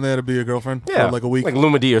Girls Club in there to be your girlfriend Yeah, for like a week. like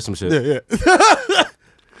Luma D or some shit. yeah.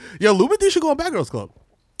 Yo, Luma D should go on Bad Girls Club.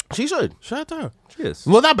 She should. Shout out to her. She is.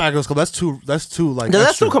 Well, not Bad Girls Club. That's too like. Does that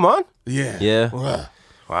extra. still come on? Yeah. Yeah. Ugh.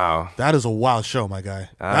 Wow. That is a wild show, my guy.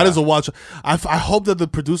 That is a wild show. I hope that the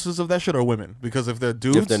producers of that shit are women, because if they're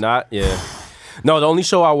dudes, If they're not, yeah. No, the only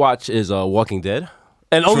show I watch is Walking Dead.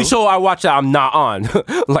 And the only True. show I watch that I'm not on,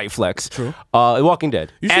 Light Flex. True. Walking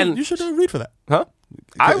Dead. you should read for that. Huh?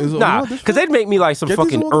 Is it Nah, on this because show? they'd make me like some Get these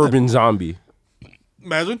fucking on Walking Dead. urban zombie.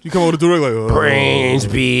 Imagine you come over to do it like Brains,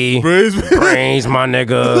 B. Brains. Brains, my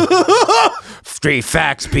nigga. Straight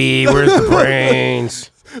facts, B. Where's the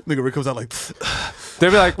brains? Nigga Rick comes out like, They'd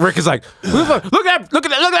be like, Rick is like, look at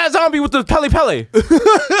that zombie with the Pele Pele.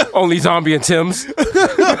 Only zombie and Tim's.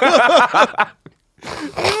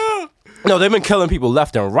 No, they've been killing people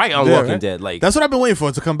left and right on Yeah, Walking right? Dead. Like that's what I've been waiting for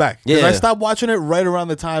it to come back. 'Cause Yeah. I stopped watching it right around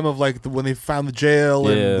the time of like when they found the jail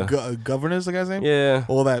Yeah. and the governor's the guy's name. Yeah.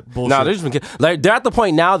 all that bullshit. Nah, they're just been like they're at the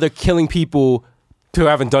point now they're killing people who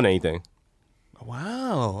haven't done anything.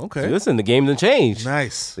 Wow. Okay. Listen, the game done changed.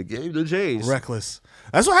 Nice. The game done changed. Reckless.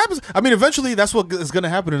 That's what happens. I mean, eventually, that's what is going to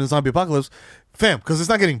happen in the zombie apocalypse, fam. Because it's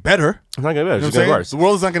not getting better. It's not gonna be better. You know It's what I'm just gonna saying? get worse. The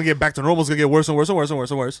world is not going to get back to normal. It's going to get worse and worse and worse and worse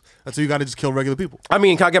and worse. Until you got to just kill regular people. I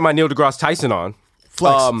mean, can I get my Neil deGrasse Tyson on?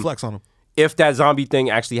 Flex on them. If that zombie thing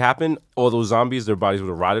actually happened, all those zombies, their bodies would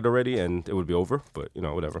have rotted already, and it would be over. But you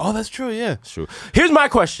know, whatever. Oh, that's true. Yeah. It's true. Here's my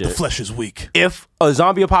question: Flesh is weak. if a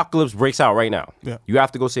zombie apocalypse breaks out right now, Yeah. you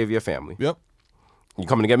have to go save your family. Yep. You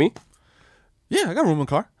coming to get me? Yeah, I got room in the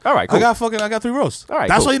car. All right, cool. I got 3 rows. All right,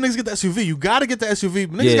 that's cool. why you niggas get the SUV. You got to get the SUV.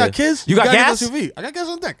 Niggas Yeah. got kids. You got gotta gas? Get the SUV. I got gas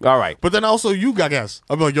on deck. All right. But then also you got gas.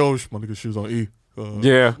 I'm like, yo, my nigga shoes on E.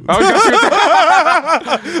 Yeah.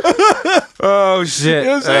 Oh shit. You know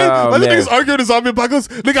what I'm saying? Oh, Imagine man. niggas arguing in zombie apocalypse.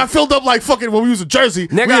 Nigga, I filled up like fucking when we was in Jersey.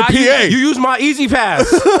 Nigga, we in PA. you use my Easy Pass.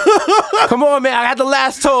 Come on, man. I had the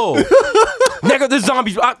last toll. Nigga, this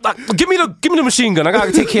zombie. Give me the machine gun. I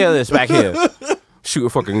gotta take care of this back here. Shoot a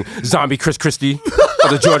fucking zombie Chris Christie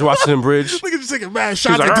on the George Washington Bridge. Nigga just taking mad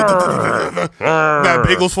shots. like, Mad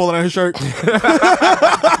bagels falling out his shirt.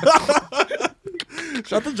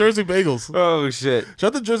 Shout to Jersey Bagels. Oh shit.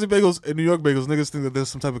 Shout to Jersey Bagels and New York Bagels. Niggas think that there's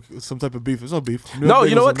some type of beef. There's no beef. New No, York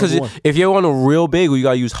you know Bagels what? are Because number one. if you want a real bagel, you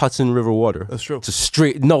gotta use Hudson River water. That's true. It's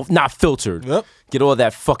straight, no, not filtered. Yep. Get all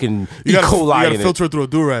that fucking You E. gotta, coli you gotta in filter it. it through a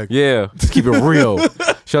do-rag. Yeah, just keep it real.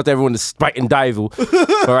 Shout out to everyone that's Sprite and Dival.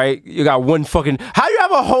 All right, you got one fucking. How you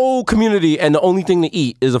have a whole community and the only thing to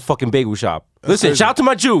eat is a fucking bagel shop? Listen, crazy. shout out to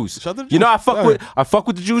my Jews. Shout out to the You know, Jews. I fuck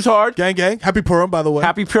with the Jews hard. Gang, gang. Happy Purim, by the way.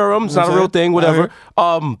 Happy Purim. It's You know not a what real I'm thing. saying?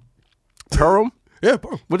 Whatever. Purim. Yeah,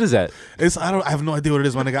 Purim. What is that? I have no idea what it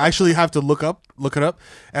is, my nigga. I actually have to look it up,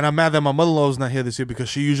 and I'm mad that my mother-in-law is not here this year because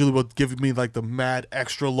she usually will give me like the mad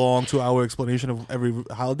extra long 2-hour explanation of every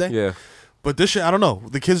holiday. Yeah. But this shit, I don't know.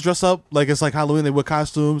 The kids dress up like it's like Halloween. They wear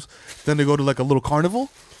costumes. Then they go to like a little carnival.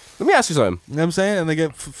 Let me ask you something. You know what I'm saying? And they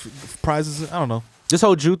get prizes. I don't know. This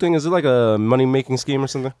whole Jew thing, is it like a money-making scheme or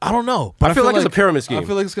something? I don't know. But I feel like it's a pyramid scheme. I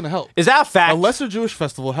feel like it's gonna help. Is that a fact? A lesser Jewish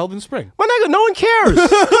festival held in spring. My nigga, no one cares.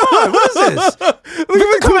 Come on, what is this?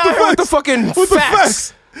 Victor come out here with the fucking With the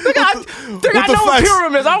facts. facts. Nigga, I with the know what facts.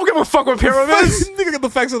 pyramids. I don't give a fuck what pyramids. Nigga got the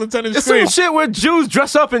facts on the 10-inch It's screen. some shit where Jews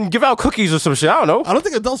dress up and give out cookies or some shit. I don't know. I don't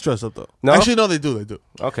think adults dress up though. No? Actually, no, they do. They do.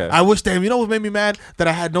 Okay. I wish, damn. You know what made me mad? That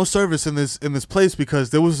I had no service in this place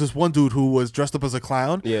because there was this one dude who was dressed up as a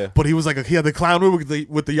clown. Yeah. But he was like he had the clown wig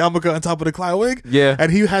with the yarmulke on top of the clown wig. Yeah.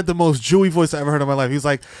 And he had the most Jewy voice I ever heard in my life. He was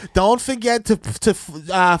like, "Don't forget to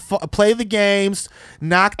play the games,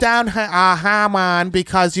 knock down Haman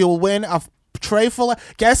because you'll win a tray full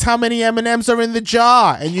of. Guess how many M&Ms are in the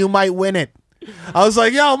jar, and you might win it." I was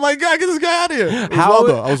like, "Yo, my God, get this guy out of here!" It was How, well,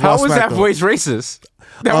 though. I was how well was that smacked, though. voice racist?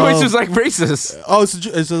 That voice was like racist. Oh,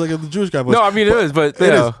 it's like a Jewish guy voice. No, I mean it is, but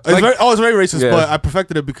It is. It's like, very racist, Yeah. but I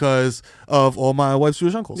perfected it because of all my wife's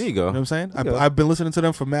Jewish uncles. There you go. You know what I'm saying? There you go. I've been listening to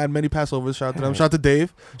them for many Passovers. Shout out to them. Shout out to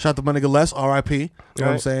Dave. Shout out to my nigga Les, R.I.P. You know what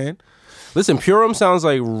I'm Right. saying? listen, Purim sounds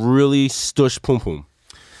like really stush pum pum.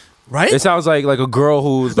 Right? It sounds like a girl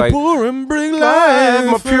who's like, Purim bring life,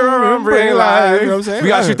 life. my Purim bring life. You know what I'm saying? We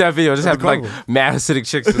gotta Right. shoot that video. Just At have the like carnival. mad Hasidic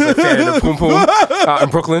chicks that's like fan of the pum pum in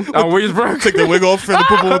Brooklyn, Williamsburg. Take the wig off and the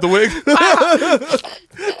purple with the wig.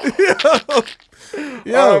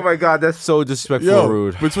 Oh my god, that's so disrespectful and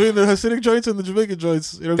rude. Between the Hasidic joints and the Jamaican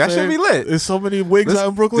joints, you know what That I'm saying? should be lit. There's so many wigs out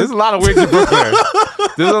in Brooklyn. There's a lot of wigs in Brooklyn.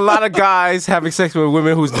 There's a lot of guys having sex with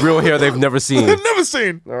women whose real hair they've never seen. I've never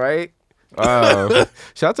seen. All right.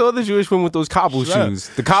 Shout out to other Jewish women with those cobble Shout out. shoes.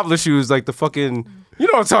 The cobbler shoes, like the fucking. You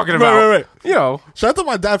know what I'm talking about. Right. You know. Shout out to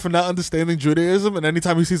my dad for not understanding Judaism, and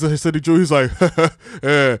anytime he sees a Hasidic Jew, he's like,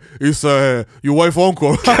 it's your wife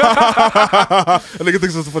uncle. And nigga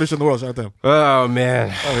thinks it's the funniest shit in the world. Shout out to him. Oh man.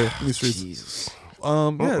 Out here in these streets. Jesus.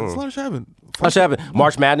 Yeah, there's a lot of shit happening. What's happening?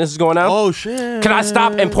 March Madness is going on. Oh, shit. Can I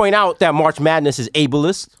stop and point out that March Madness is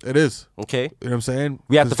ableist? It is. Okay. You know what I'm saying?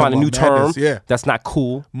 We have to Let's find a talk new about term. madness, Yeah. That's not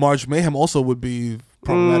cool. March Mayhem also would be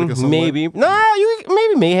problematic in some way. Maybe. Nah,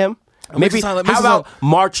 maybe mayhem. makes Maybe. it sound like- How makes it about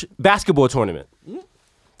March basketball tournament?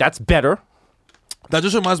 That's better. That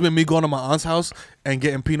just reminds me of me going to my aunt's house and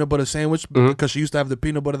getting peanut butter sandwich because she used to have the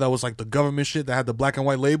peanut butter that was like the government shit that had the black and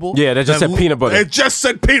white label. Yeah, that just said peanut butter. It just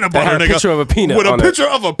said peanut That butter, had a nigga. picture of a peanut With a on it. picture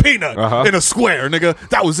of a peanut Uh-huh. in a square, nigga.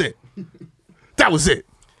 That was it. That was it.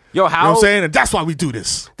 Yo, You know how what I'm saying? And that's why we do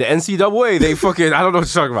this. the NCAA, they fucking, I don't know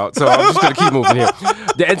what you're talking about, so I'm just going to keep moving here.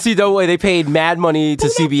 The NCAA, they paid mad money to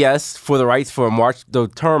CBS for the rights for the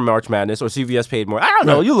term March Madness, or CBS paid more. I don't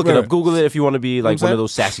know. Right, You look it right. up. Google it if you want to be like what I'm one of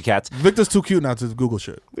those sassy cats. Victor's too cute now to Google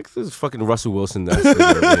shit. This is fucking Russell Wilson. That's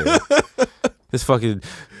over here. This fucking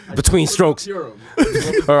between strokes.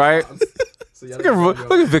 All right. Look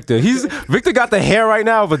at Victor. Victor got the hair right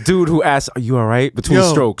now of a dude who asks, "Are you all right?" Between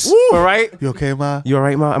Yo, strokes. woo. All right. You okay, ma? You all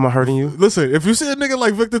right, ma? Am I hurting you? Listen, if you see a nigga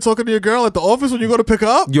like Victor talking to your girl at the office when you go to pick her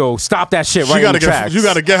up, Yo, stop that shit right you in the tracks.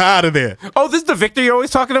 gotta get her out of there. Oh, this is the Victor you're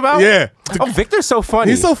always talking about? Yeah. Oh, Victor's so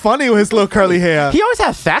funny. He's so funny with his little curly hair. He always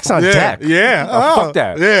has facts on Yeah, deck. yeah. Oh, fuck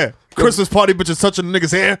that. Yeah. Christmas party bitches touching the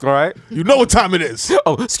nigga's hair. All right. You know what time it is.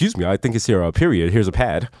 Oh, excuse me. I think it's here. Period. Here's a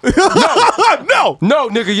pad. No. No,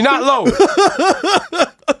 nigga, you're not low.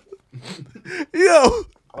 Yo.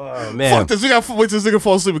 Oh man. Fuck this. We gotta wait till this nigga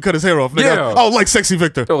fall asleep and cut his hair off, nigga. Yeah. Oh, like sexy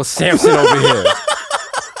Victor. Oh, Samson over here.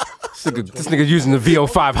 This nigga using the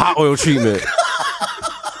VO5 hot oil treatment.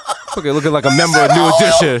 Fucking looking like a member of New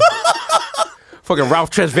Edition. Fucking Ralph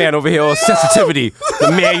Tresvant over here, all sensitivity.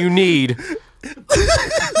 The man you need.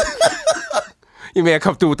 You man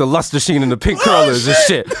come through with the luster sheen and the pink curlers and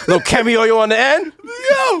shit. Little Kemi oil on the end.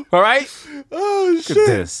 Yo. All right? Oh, Look shit. at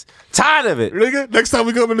this. Tired of it. Nigga, next time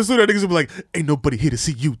we come in the studio, niggas will be like, ain't nobody here to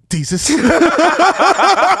see you, Jesus.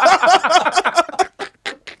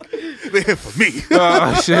 They hit for me.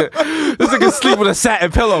 Oh shit! This nigga sleep with a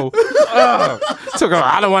satin pillow. Took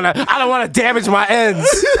I don't wanna damage my ends.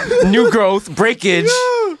 New growth, breakage.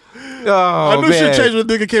 Oh, I knew man. shit changed when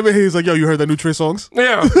the nigga came in here. He's like, yo, you heard that new Trey songs?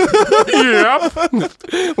 Yeah. Yeah.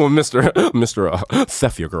 Well, Mr.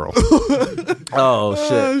 Theft your girl. Oh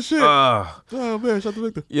shit. Shit. Oh man, shout out to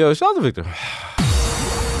Victor. Yo, shout out to Victor.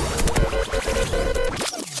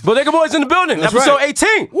 Bodega Boys in the building. That's episode right.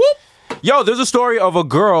 18. Whoop. Yo, there's a story of a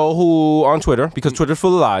girl who on Twitter, because Twitter's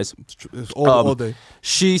full of lies. It's all day.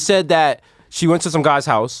 She said that she went to some guy's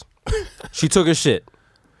house. She took a shit.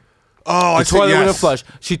 Oh, The toilet wouldn't flush.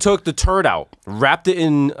 She took the turd out, wrapped it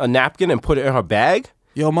in a napkin, and put it in her bag.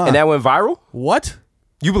 Yo, man. And that went viral. What?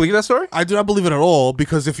 You believe that story? I do not believe it at all,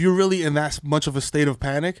 because if you're really in that much of a state of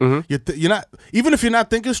panic, you're not, even if you're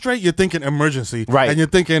not thinking straight, you're thinking emergency. Right. And you're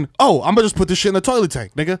thinking, oh, I'm going to just put this shit in the toilet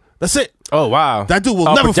tank, nigga. That's it. Oh, wow. That dude will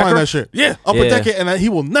Upper never Decker? find that shit. Yeah, upper Yeah. decker, and he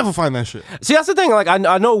will never find that shit. See, that's the thing. Like, I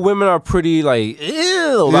know women are pretty, like,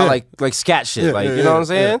 ew, about, like scat shit. Yeah, like, yeah, you know what I'm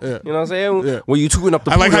saying? yeah, yeah. You know what I'm saying? Yeah. When you tooting up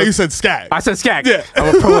the I like how Buddha- you said scat. I said scat. Yeah.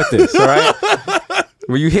 I'm a pro at this, all right?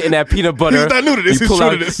 When you hitting that peanut butter, He's not new to this. you He's pull true out,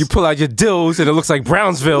 to this. you pull out your dills and it looks like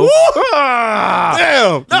Brownsville. Ah!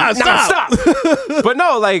 Damn. Nah, Nah, stop. But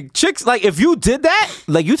no, like chicks, like if you did that,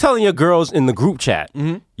 like you telling your girls in the group chat,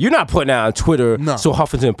 you're not putting out on Twitter. No. So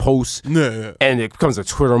Huffington Post, Yeah. and it becomes a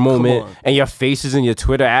Twitter moment, on. and your face is in your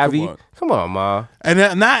Twitter Abby. on. Come on, ma. And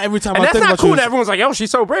not every time And I that's think not about cool. you. And everyone's like, "Yo,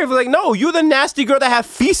 she's so brave." Like, no, you're the nasty girl that had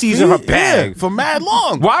feces in her bag. Yeah, for mad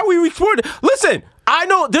long. Why are we recording? Listen, I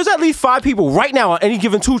know there's at least 5 people right now on any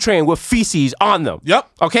given 2 train with feces on them. Yep.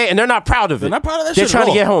 Okay, and they're not proud of it. They're not proud of that They're shit trying at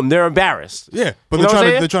to all. get home. They're embarrassed. Yeah, but You know what I'm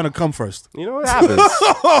saying? they're trying to come first. You know what happens?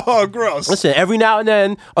 Oh, gross. Listen, every now and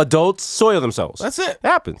then, adults soil themselves. That's it. It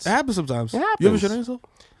happens. It happens sometimes. It You ever happens. shit on yourself?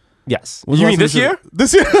 Yes. When's You the mean last this time year?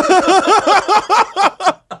 This year?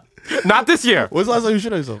 Not this year. When's the last time you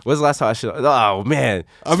shit on yourself? When's the last time I shit? Oh man,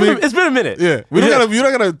 I mean, it's been a minute. Yeah, you're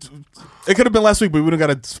not gonna. It could have been last week, but we don't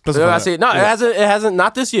gotta specify. I that. say, no, Yeah. it hasn't.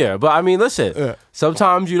 Not this year. But I mean, listen. Yeah.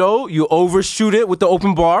 Sometimes you overshoot it with the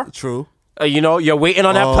open bar. True. You're waiting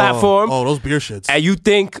on that platform. Oh, those beer shits. And you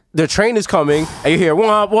think the train is coming, and you hear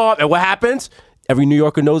womp womp, and what happens? Every New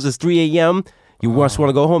Yorker knows it's 3 a.m. You just want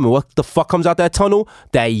to go home, and what the fuck comes out that tunnel?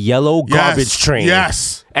 That yellow garbage train.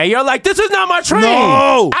 Yes. And you're like, this is not my train.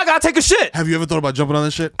 No. I gotta take a shit. Have you ever thought about jumping on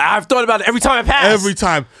this shit? I've thought about it every time I pass. Every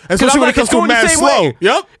time, 'Cause especially I'm when like, it comes it's going to the mad same slow. way.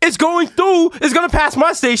 Yep. It's going through. It's gonna pass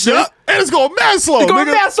my station. Yep. And it's going mad slow. It's going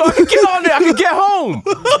nigga. fast so I can get on there. I can get home.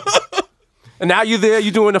 And now you're there.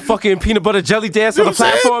 You're doing the fucking peanut butter jelly dance You on know the what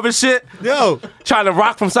I'm saying? platform and shit. Yo. Trying to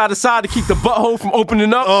rock from side to side to keep the butthole from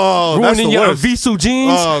opening up. Oh, that's ruining the your worst. Avisu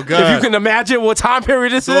jeans. Oh, God. If you can imagine what time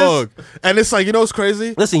period this is. Dog. And it's like, you know what's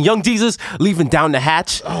crazy? Listen, young Jesus leaving down the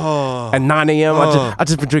hatch at 9 a.m. I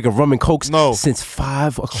just been drinking rum and cokes since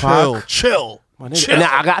 5 o'clock. Chill. And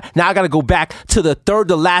now I gotta go back to the third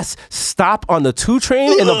to last stop on the 2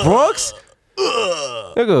 train in the Bronx.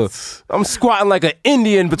 Nigga, I'm squatting like an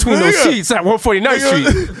Indian between those Nigga. seats at 149th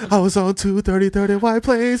Street. I was on 230 White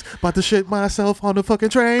Plains, about to shit myself on the fucking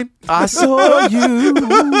train. I saw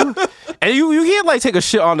you. And you can't like take a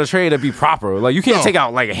shit on the train and be proper. Like you can't No. take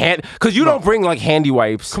out like hand because you don't bring like handy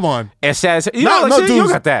wipes. Come on. And sad. You No, know, like, no, shit, you don't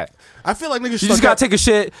dudes. got that. I feel like niggas You just gotta take a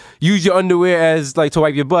shit, use your underwear as like to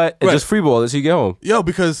wipe your butt, and Right. just freeball it so you get home. Yo,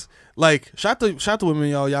 because like shout to women,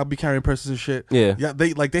 y'all be carrying purses and shit. Yeah.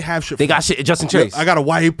 They have shit. They for got me. shit just in Yeah, case. I got a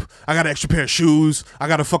wipe. I got an extra pair of shoes. I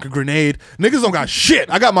got a fucking grenade. Niggas don't got shit.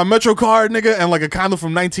 I got my Metro card, nigga, and like a condom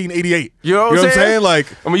from 1988. You know what I'm saying? Like,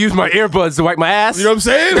 I'm gonna use my earbuds to wipe my ass. you know what I'm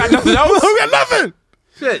saying? Got nothing else? I got nothing.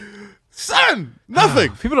 Shit. Son, nothing.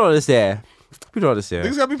 People don't understand. People don't understand.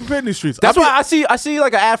 Niggas gotta be prepared in these streets. That's why I see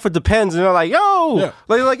like an ad for Depends, and they're like, yo, Yeah.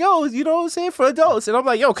 like yo, you know what I'm saying, for adults, and I'm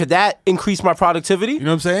like, yo, could that increase my productivity? You know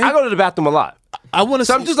what I'm saying? I go to the bathroom a lot, I want to.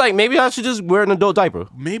 so I'm just like, maybe I should just wear an adult diaper.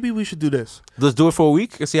 maybe we should do this. Let's do it for a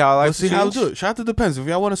week and see how I like. Let's see how to do it. Shout out to Depends. If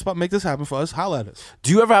y'all want to make this happen for us, holla at us.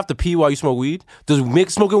 Do you ever have to pee while you smoke weed? Does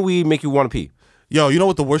smoking weed make you want to pee? Yo, you know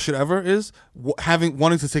what the worst shit ever is?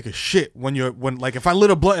 Wanting to take a shit when like if I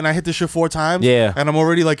lit a blunt and I hit this shit 4 times, Yeah. and I'm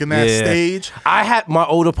already like in that stage. I had my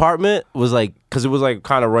old apartment was like, because it was like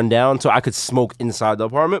kind of run down, so I could smoke inside the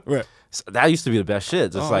apartment. Right. So that used to be the best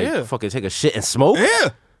shit. Just Oh, like yeah. fucking take a shit and smoke. Yeah.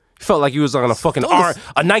 Felt like you was on a fucking Still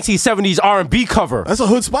a 1970s R&B cover. That's a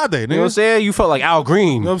hood spa day, nigga. You know what I'm saying? You felt like Al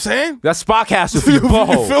Green. You know what I'm saying? That's Spotcaster for your You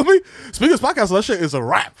butthole. feel me? Speaking of Spotcast, that shit is a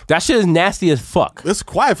wrap. That shit is nasty as fuck. It's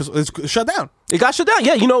quiet. It's shut down. It got shut down.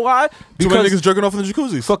 Yeah, you know why? Too many niggas jerking off in the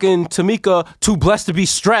jacuzzis. Fucking Tamika, too blessed to be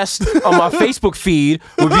stressed on my Facebook feed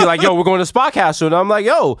would be like, yo, we're going to Spotcaster. And I'm like,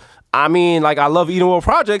 yo, I mean, like, I love Eden World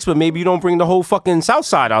Projects, but maybe you don't bring the whole fucking South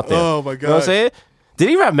Side out there. Oh, my God. You know what I'm saying? Did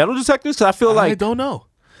he even have metal detectors? Because I feel I like don't know.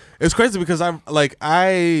 It's crazy because I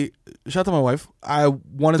shout out to my wife. I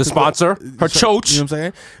wanted to to sponsor her choach. You know what I'm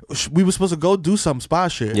saying? We were supposed to go do some spa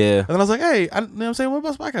shit. Yeah. And then I was like, hey, you know what I'm saying? What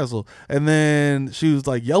about Spa Castle? And then she was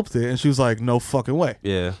like, Yelped it. And she was like, no fucking way.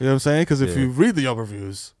 Yeah. You know what I'm saying? Because if Yeah. you read the Yelp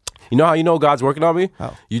reviews. You know how you know God's working on me?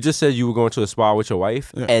 How? You just said you were going to a spa with your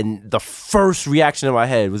wife, and the first reaction in my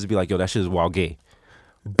head was to be like, yo, that shit is wild gay.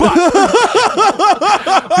 But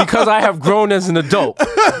because I have grown as an adult,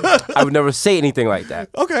 I would never say anything like that.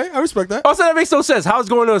 Okay, I respect that. Also, that makes no sense. How is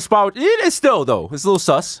going to a spa? It is still, though. It's a little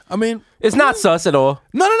sus. I mean, It's not sus at all.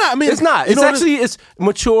 no. I mean, It's not. you It's know what actually it's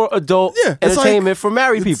mature adult Yeah, it's entertainment like- for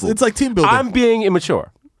married it's- people. it's like team building. I'm being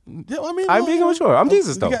immature. Yeah, I mean, I'm being immature. I'm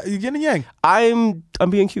Jesus, though. You yin and yang. I'm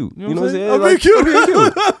being cute. You know what I'm saying? I'm being cute. I'm being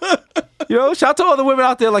cute. You know, shout out to all the women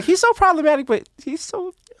out there. Like, he's so problematic, but he's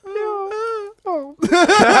so. Oh.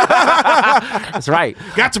 That's right.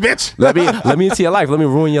 Gotcha, bitch. Let me into your life. Let me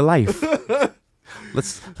ruin your life.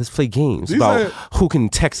 Let's play games These about are- who can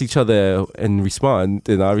text each other and respond.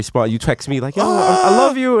 And I respond. You text me like, yo, I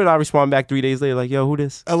love you, and I respond back 3 days later like, yo, who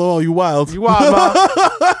this? LOL, you wild. You wild,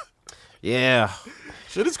 ma? Yeah,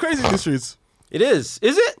 Shit is crazy in the streets. it is.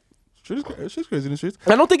 Is it? Shit's crazy in the streets.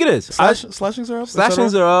 I don't think it is. Slashings are up.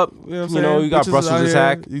 Slashings are up. You know, what I'm You know, saying? you got Bitches Brussels out here,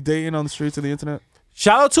 attack. You dating on the streets of the internet.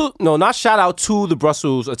 Not shout out to the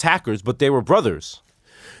Brussels attackers, but they were brothers.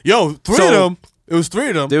 Yo, three of them. It was three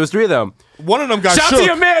of them. There was 3 of them. One of them got Shout out shook. to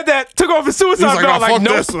your man that took off his He was suicide like, belt. nah, Like, fuck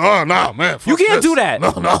no, this. Oh, no, man. you fuck can't this. do that.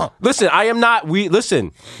 No. Listen, I am not. We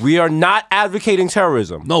are not advocating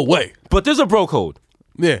terrorism. No way. But there's a bro code.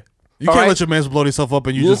 Yeah. You All can't right. let your man blow himself up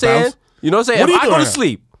and you, You know what I'm just saying? bounce. You know what I'm saying? What are If you I go doing to here?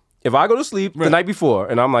 sleep, the Right. night before,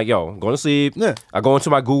 and I'm like, yo, I'm going to sleep. Yeah. I go into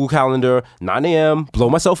my Google Calendar, 9 a.m., blow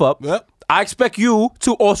myself up. Yep. I expect you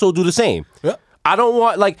to also do the same. Yep. I don't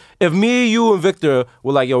want, like, if me, you, and Victor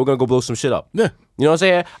were like, yo, we're going to go blow some shit up. Yeah. You know what I'm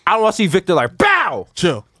saying? I don't want to see Victor like, bow!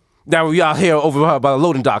 Chill. Now we out here over by the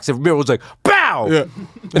loading docks. If Mira was like, bow! Yeah.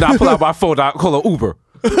 And I pull out my phone, I call an Uber.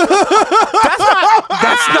 That's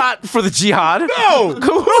not for the jihad. No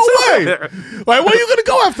way. Like, where you gonna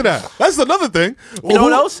go after that? That's another thing. You know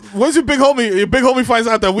what else? Once your big homie finds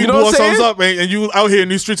out that we You know blew what I'm ourselves saying? up and you out here in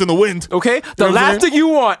these streets in the wind. Okay? The You know what I'm last saying? thing you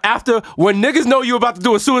want after when niggas know you about to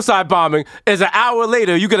do a suicide bombing is an hour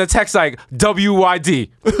later you get a text like WYD.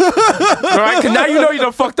 Alright? Cause now you know you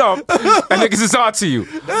done fucked up and niggas is on to you.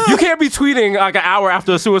 You can't be tweeting like an hour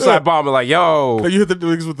after a suicide bombing like, yo. Like, you hit the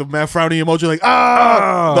niggas with the mad frowny emoji, like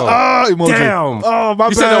the emoji. Damn. Oh, my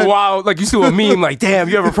you bad. said a wild, like you see a meme like, damn,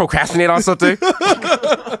 you ever procrastinate on something?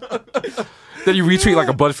 Then you retweet like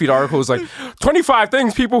a BuzzFeed article. It's like 25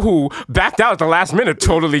 things people who backed out at the last minute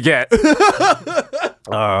totally get.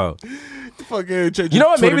 Fucking change You know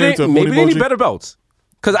what? Twitter Maybe name to they a maybe they emoji. need better belts.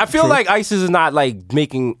 Because I feel True. like ISIS is not like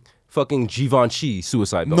making fucking Givenchy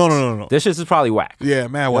suicide belts. No. This shit is probably whack. Yeah, man,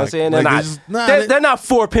 You know what I'm whack. saying? Like, They're they not. just- nah, they're not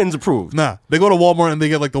 4 pins approved. Nah, they go to Walmart and they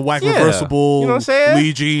get like the whack Yeah. reversible You know what I'm saying?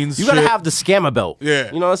 Lee jeans. You gotta shit. have the scammer belt. Yeah.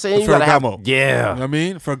 You know what I'm saying? The You gotta have. Ferragamo. Yeah. You know what I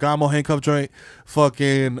mean? Ferragamo handcuff joint,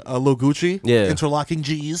 fucking Lil Gucci, Yeah. interlocking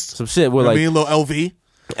G's. Some shit where You know what like I mean? Lil LV.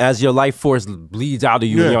 as your life force bleeds out of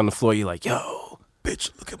you Yeah. and you're on the floor, you're like, yo,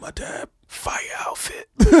 Bitch, look at my dad. fire outfit.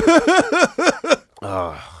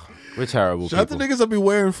 We're terrible Shout out to people. niggas that be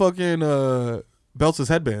wearing fucking belts as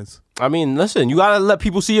headbands. I mean, listen, you gotta let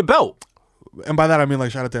people see your belt. And by that I mean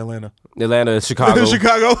like shout out to Atlanta. Atlanta, Chicago.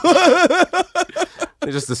 Chicago.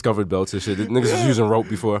 They just discovered belts and shit. Niggas was using rope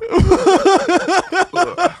before.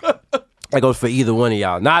 That goes for either one of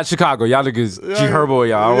y'all. Not Chicago. Y'all niggas, G Herbo,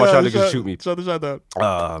 y'all. I don't want y'all niggas to shoot me. Shut the shot down.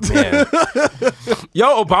 Man.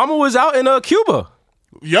 Yo, Obama was out in Cuba.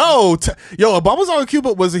 Yo, Obama's on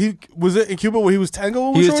Cuba. Was it in Cuba where he was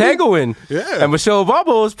tangoing? He with was shorty? tangoing. Yeah. And Michelle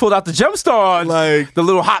Obama was pulled out the gemstar. Like- the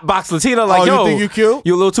little hot box Latina. Like, Oh, you yo. think you cute?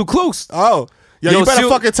 You a little too close. Oh. Yo, Yo, you better Sil-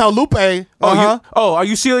 fucking tell Lupe. Are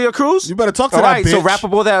you Celia Cruz? You better talk to All that right, so bitch. rap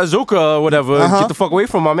about that Azuka or whatever. Get the fuck away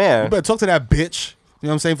from my man. You better talk to that bitch. You know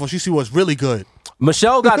what I'm saying? For she see what's really good.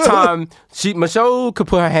 Michelle got time. Michelle could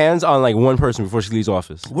put her hands on like one person before she leaves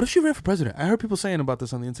office. What if she ran for president? I heard people saying about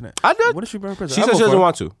this on the internet. I did. What if she ran for She president? said she doesn't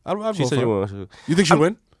want to. I'd She vote said for she her. wants to. You think she'd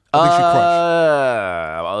win? I think she'd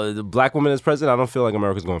crush. The black woman as president, I don't feel like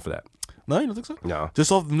America's going for that. No, you don't think so? No.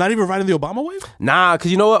 Just off, not even riding the Obama wave? Nah,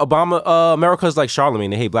 because you know what? America's like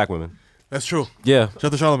Charlemagne. They hate black women. That's true. Yeah. Shout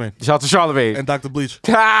out to Charlemagne. Shout out to Charlemagne. And Dr. Bleach.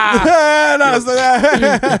 No,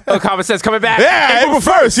 it's like, Common Sense coming back. Yeah, April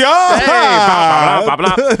 1st, y'all. Hey, blah,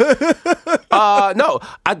 blah, blah. No,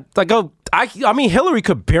 I mean, Hillary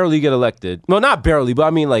could barely get elected. No, not barely, but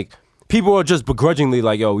I mean, like, people are just begrudgingly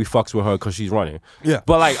like, yo, we fucks with her because she's running. Yeah.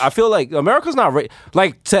 But, like, I feel like America's not ready.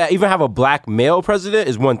 Like, to even have a black male president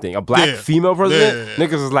is one thing. A black female president,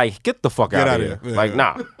 niggas is like, get the fuck out of here. Yeah, like,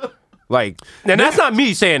 nah. Like, and that's not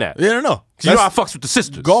me saying that. Yeah, no. You know I fucks with the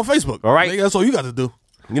sisters. Go on Facebook. All right? Nigga, that's all you got to do.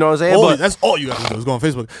 You know what I'm saying? That's all you got to do is go on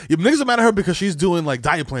Facebook. If niggas are mad at her because she's doing like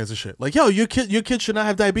diet plans and shit. Like, yo, your kid should not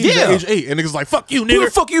have diabetes at age 8. And niggas like, fuck you, nigga. Who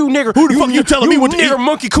the fuck you, nigga? Who the fuck you telling me what to eat? Nigger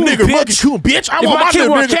monkey coon, nigger bitch. monkey coon, bitch. I If want my kid nigga,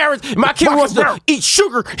 wants nigga. carrots, if my kid wants to eat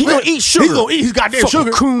sugar, he gonna eat sugar. He's gonna eat his goddamn Fucking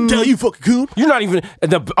sugar. coon. Tell you fucking coon. You're not even.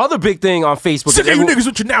 The other big thing on Facebook. Sick of you niggas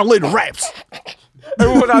with your now later raps.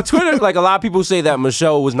 Everyone on Twitter, like a lot of people say that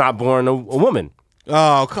Michelle was not born a woman.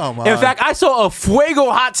 Oh, come on. In fact, I saw a fuego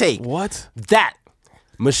hot take. What? That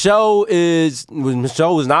Michelle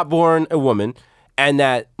was not born a woman, and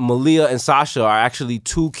that Malia and Sasha are actually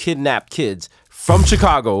 2 kidnapped kids from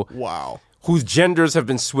Chicago. Wow. Whose genders have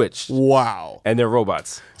been switched. Wow. And they're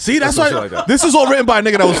robots. See, that's why this is all written by a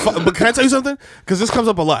nigga that was. But can I tell you something? Because this comes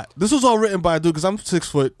up a lot. This was all written by a dude. Because I'm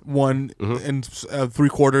 6'1" and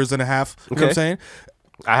 3/4 and a half. You know what I'm saying?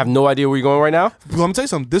 I have no idea where you're going right now. But let me tell you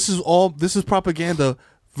something. This is propaganda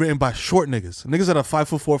written by short niggas. Niggas that are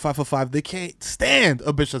 5'4", 5'5". They can't stand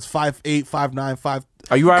a bitch that's 5'8", 5'9", 5.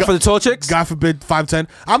 Are you right for the tall chicks? God forbid 5'10".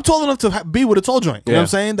 I'm tall enough to be with a tall joint. You know what I'm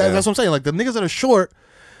saying? That's what I'm saying. Like the niggas that are short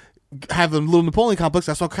have a little Napoleon complex.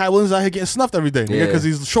 That's why Kai Williams out here getting snuffed every day. Because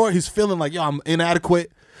he's short. He's feeling like, yo, I'm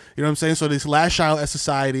inadequate. You know what I'm saying? So they lash out at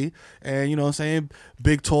society, and you know what I'm saying?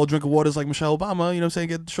 Big, tall drink of waters like Michelle Obama, you know what I'm saying?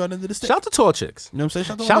 Get shot into the stick. Shout out to tall chicks. You know what I'm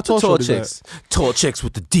saying? Shout out to tall chicks. Tall chicks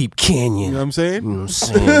with the deep canyon. You know what I'm saying? You know what I'm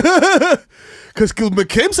saying? Because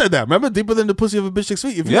McKim said that. Remember? Deeper than the pussy of a bitch 6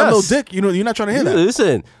 feet. If you got no dick, you know, you're not trying to hear that.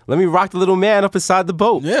 Listen, let me rock the little man up inside the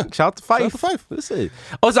boat. Yeah. Shout out to Fife. Shout out to Fife. Listen.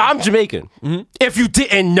 Oh, so I'm Jamaican. If you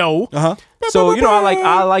didn't know. Uh-huh. So, you know,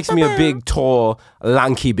 I likes me a big, tall,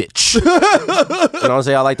 lanky bitch. You know what I'm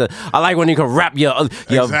saying? I like when you can wrap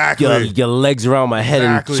your legs around my head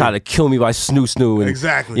and try to kill me by snoo.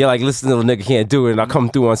 And you're like, listen, little nigga can't do it. And I come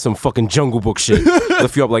through on some fucking Jungle Book shit.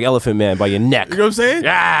 Lift you up like Elephant Man by your neck. You know what I'm saying?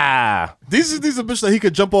 Yeah. These are bitch that he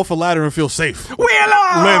could jump off a ladder and feel safe. Wheeler!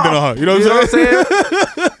 Landing on her. You know what I'm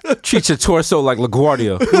saying? Treat your torso like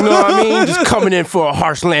LaGuardia. You know what I mean? Just coming in for a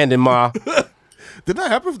harsh landing, ma. Did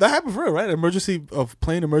that happen? That happened for real, right?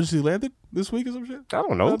 Plane emergency landed this week or some shit? I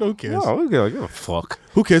don't know. Who cares? No, give a fuck.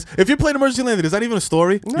 Who cares? If your plane emergency landed, is that even a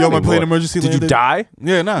story? Not Yo, my anymore. plane emergency landed. Did you die?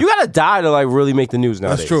 Yeah, nah. You gotta die to like really make the news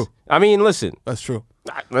nowadays. That's true. I mean, listen. That's true.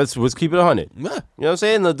 Let's keep it 100. Yeah. You know what I'm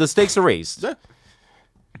saying? The stakes are raised.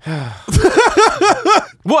 Yeah.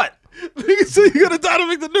 What? Nigga say you gotta die to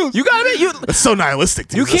make the news. You got it. It's so nihilistic.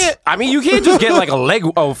 Dude. You can't. I mean, you can't just get like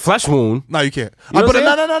a flesh wound. No, you can't. You know But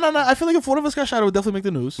what I'm no. I feel like if one of us got shot, it would definitely make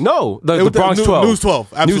the news. No, the Bronx 12. News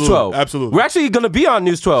 12. Absolutely. News 12. Absolutely. We're actually going to be on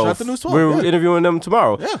News 12. Shout out to News 12. We're interviewing them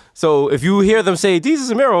tomorrow. Yeah. So if you hear them say, "These is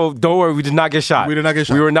a mirror," don't worry, we did not get shot. We did not get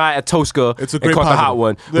shot. We were not at Tosca It's a and great caught the hot positive.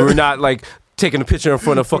 one. We were not like taking a picture in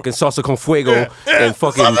front of fucking Salsa con Fuego and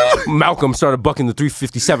fucking Malcolm started bucking the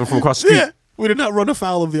 357 from across the street. Yeah. We did not run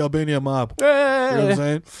afoul of the Albanian mob. You know what I'm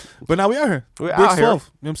saying? But now we are here. We're Big out 12. here. You know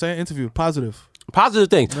what I'm saying? Interview. Positive. Positive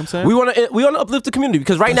things. You know what I'm saying? We want to uplift the community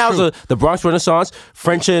because right now is the Bronx Renaissance.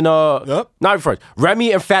 French and not even French.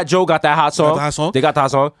 Remy and Fat Joe got that hot song. They got the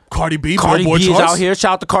hot song. Cardi B. Cardi Billboard B is charts. out here.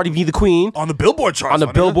 Shout out to Cardi B, the queen. On the Billboard charts. On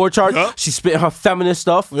the Billboard chart. Yep. She's spitting her feminist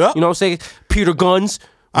stuff. Yep. You know what I'm saying? Peter Guns.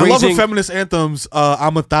 I love the feminist anthems.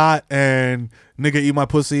 I'm a thought and Nigga Eat My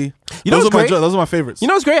Pussy. You know those what's great? Those are my favorites. You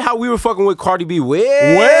know what's great? How we were fucking with Cardi B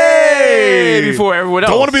way before everyone else.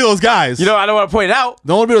 Don't want to be those guys. You know, I don't want to point it out.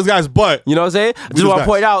 Don't want to be those guys, but you know what I'm saying? Just want to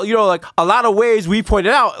point out, you know, like a lot of ways we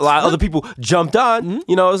pointed out, a lot of other people jumped on.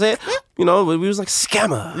 You know what I'm saying? You know, we was like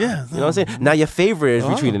scammer. Yeah. You know what I'm saying? Now your favorite is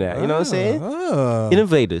retweeting that. You know what I'm saying?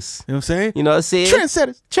 Innovators. You know what I'm saying? You know what I'm saying?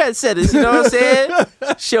 Trendsetters. You know what I'm saying?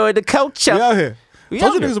 Showing the culture. We out here. We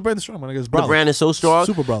Told out you here. niggas are brand strong, my niggas. The brand is so strong.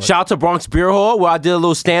 Super brolic. Shout out to Bronx Beer Hall where I did a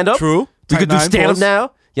little stand up. True. We could do Type 9 stand up pause.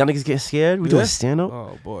 now. Y'all niggas getting scared? We doing stand up?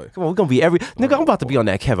 Oh boy. Come on, we're gonna be nigga, I'm about to be on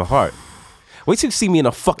that Kevin Hart. Wait till you see me in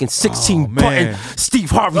a fucking 16 button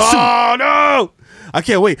Steve Harvey suit. Oh no! I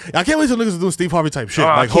can't wait. I can't wait till niggas are doing Steve Harvey type shit.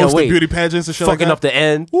 I Like can't hosting wait. beauty pageants and shit Fucking like up the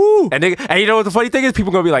end. Woo. And you know what the funny thing is?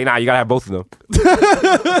 People gonna be like, nah, you gotta have both of them.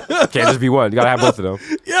 Can't just be one. You gotta have both of them.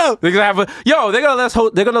 Yeah. They're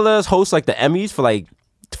gonna let us host like the Emmys for like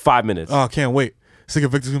 5 minutes. Oh, can't wait. This nigga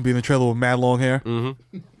Victor's gonna be in the trailer with mad long hair. Mm-hmm.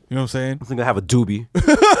 You know what I'm saying? I think I have a doobie.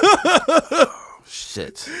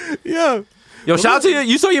 Shit. Yeah. Yo, shout out to you.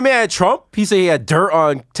 You saw your man Trump? He said he had dirt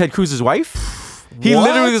on Ted Cruz's wife. He What?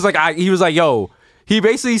 literally was like, he was like, yo. He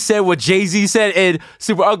basically said what Jay-Z said in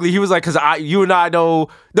Super Ugly. He was like, because you and I know.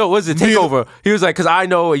 No, what was it? Takeover. He was like, because I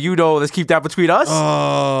know and you know. Let's keep that between us.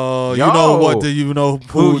 Oh, Yo. you know what? Do you know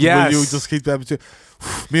who? Yes. You just keep that between.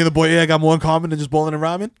 Me and the boy I got more in common than just bowling and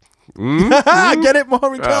rhyming. Mm-hmm. Get it?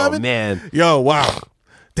 More in Oh common? man. Yo, wow.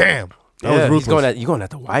 Damn. That was ruthless. You going at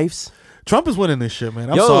the wives? Trump is winning this shit, man.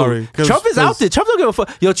 I'm Yo, sorry. Trump is out there. Trump don't give a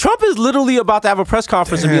fuck. Yo, Trump is literally about to have a press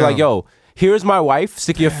conference and be like, yo, here's my wife.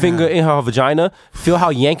 Stick your finger in her vagina. Feel how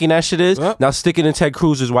yanking that shit is. Now stick it in Ted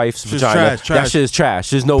Cruz's wife's vagina. Trash. That shit is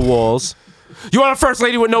trash. There's no walls. You want a first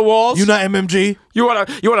lady with no walls? You not MMG? You want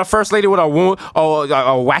a first lady with a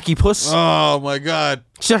wacky puss? Oh my God.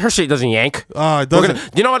 Her shit doesn't yank. Oh, it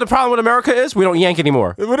doesn't. You know what the problem with America is? We don't yank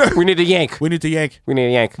anymore. We need to yank. We need to yank. We need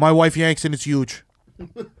to yank. My wife yanks and it's huge.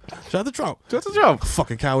 Shout out to Trump. Shout out to Trump.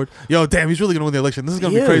 Fucking coward. Yo, damn, he's really gonna win the election. This is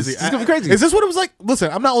gonna be He crazy. is. This is gonna be crazy. Is this what it was like?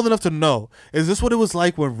 Listen, I'm not old enough to know. Is this what it was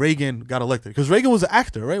like when Reagan got elected? Because Reagan was an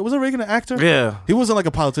actor, right? Wasn't Reagan an actor? Yeah. He wasn't like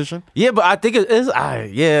a politician. Yeah, but I think it is.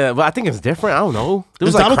 But I think it's different. I don't know. There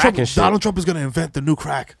was Because like crack and shit. Donald Trump is gonna invent the new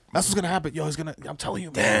crack. That's what's gonna happen. Yo, he's gonna. I'm telling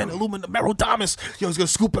you, man. Illuminati. Yo, he's gonna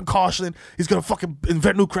scoop and caution. He's gonna fucking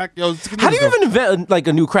invent new crack. Yo, How do you even invent like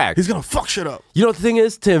a new crack? He's gonna fuck shit up. You know what the thing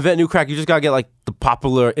is? To invent new crack, you just gotta get like the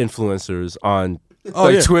popular influencers on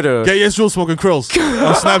Twitter. Get Yes Jules smoking krills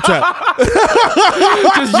on Snapchat.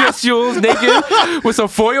 Just Yes Jules naked with some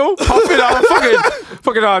foil, puffing out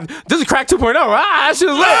fucking on. This is crack 2.0. That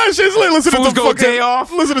shit's lit. Shit's lit. Listen Fools to go fucking day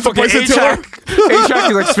off. Listen to fucking Bryson Tiller. A-Track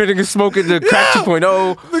is like spitting and smoking the crack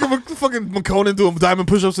 2.0. Nigga, fucking McConan doing diamond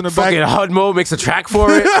push-ups in the Fucking back. Hudmo makes a track for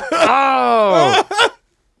it. Oh.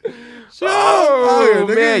 Oh,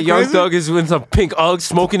 nigga, man, you Young crazy? Thug is in some pink Uggs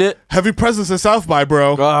smoking it. Heavy presence at South by,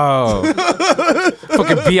 bro. Oh.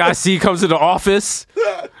 Fucking BIC comes to the office.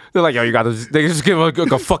 They're like, yo, you gotta. They just give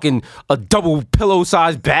a fucking double pillow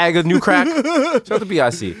sized bag of new crack. Shout out to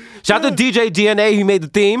BIC. Shout out to DJ DNA. He made the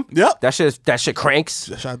theme. Yep. That shit cranks.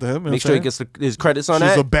 Shout out to him. Make sure he gets his credits on She's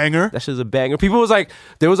that. a banger. That shit's a banger. People was like,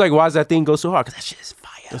 why does that thing go so hard? Because that shit is fire.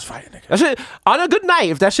 That's fire, nigga. That shit on a good night.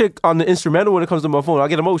 If that shit on the instrumental when it comes to my phone, I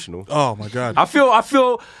get emotional. Oh my God. I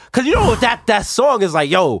feel, because you know that song is like,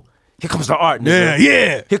 yo, here comes the art, nigga.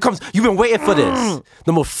 Yeah. Here comes, you've been waiting for this.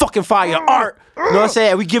 The most fucking fire art. You know what I'm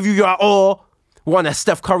saying? We give you your all. We want that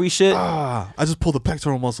Steph Curry shit. I just pulled the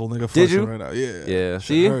pectoral muscle, nigga. Did you? Right now. Yeah. Yeah. Shit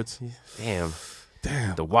See? hurts. Damn.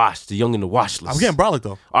 Damn. The young and the washless. I'm getting brolic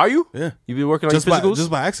though. Are you? Yeah. You been working on Just your by, physicals? just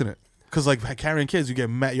by accident. Because like carrying kids, you get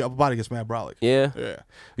mad. Your upper body gets mad brolic. Yeah. Yeah.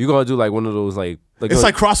 You gonna do like one of those like It's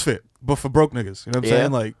like CrossFit, but for broke niggas. You know what I'm Yeah.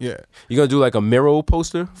 saying? Like, yeah. You gonna do like a Miro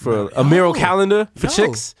poster for a Miro calendar for Yo.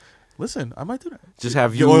 chicks? Listen, I might do that. Just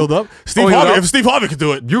have You you oiled up? Steve Oiled Harvey. up? If Steve Harvey could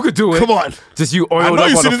do it. You could do it. Come on. Just you I oiled know up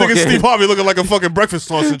you on see a the nigga fucking. Steve Harvey looking like a fucking breakfast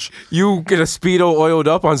sausage. You get a Speedo oiled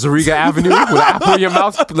up on Zariga Avenue with an apple in your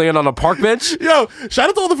mouth, laying on a park bench. Yo, shout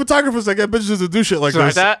out to all the photographers that get bitches to do shit like Shit like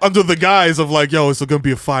this that? under the guise of like, yo, it's gonna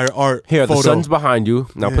be a fire art Here, photo. the sun's behind you.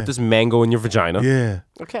 Now Yeah. put this mango in your vagina. Yeah.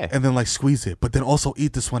 Okay. And then like squeeze it, but then also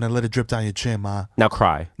eat this one and let it drip down your chin, ma. Now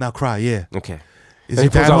cry. Now cry, yeah. Okay. Is And he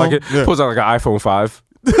your pulls dad out home? like Yeah. pulls out like an iPhone 5.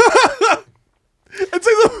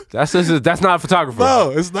 That's not a photographer. No,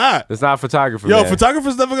 it's not. It's not a photographer. Yo, man.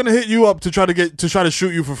 photographer's never gonna hit you up to try to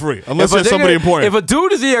shoot you for free unless If a there's somebody nigga- important. If a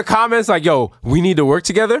dude is in your comments like, "Yo, we need to work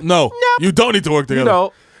together," no, you don't need to work together.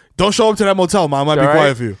 know, Don't show up to that motel, ma. I might be All right?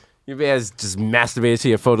 quiet for you. your man's just masturbated to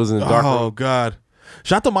your photos in the dark Oh room. God.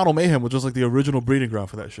 Shout out to Model Mayhem, which was like the original breeding ground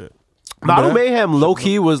for that shit. Model Remember that? Mayhem, low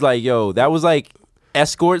key was like, yo, that was like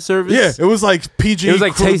escort service. Yeah, it was like PG. It was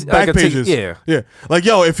like taste- back like a pages. yeah. Like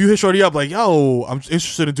yo, if you hit Shorty up, like yo, I'm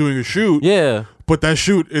interested in doing a shoot. Yeah. But that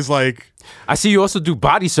shoot is like I see you also do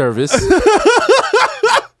body service.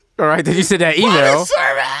 All right, then you send that email.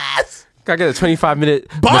 service. Gotta get a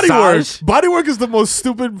 25-minute Body massage. work. Body work is the most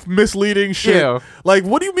stupid, misleading shit. Yeah. Like,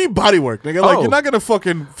 what do you mean body work, nigga? Like, Oh. you're not gonna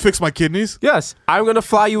fucking fix my kidneys. Yes, I'm gonna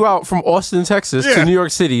fly you out from Austin, Texas Yeah. to New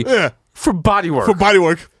York City Yeah. for body work. For body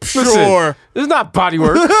work, Listen, sure. This is not body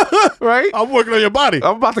work, right? I'm working on your body.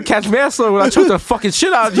 I'm about to catch manslaughter when I choke the fucking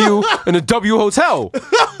shit out of you in a W hotel.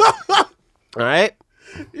 All right?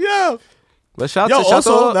 Yeah. Let's shout Yo, to shout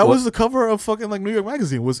also, to, that what- was the cover of fucking like New York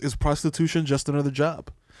Magazine. Is prostitution just another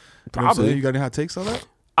job? You know what I'm Probably. saying? You got any hot takes on that?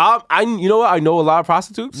 you know what? I know a lot of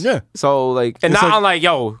prostitutes. Yeah. So like, and It's not like- I'm like,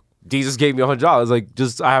 yo, Jesus gave me $100. Like,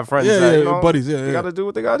 just I have friends. Yeah, that, yeah, you know, buddies, yeah, They yeah. gotta do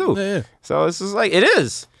what they gotta do. Yeah, yeah. So it's just like it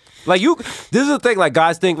is. Like this is the thing. Like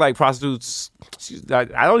guys think like prostitutes. I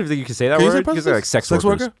don't even think you can say that Can you word. say You can say like sex workers.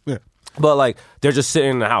 worker? Yeah. But like they're just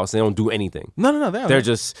sitting in the house. They don't do anything. No. They're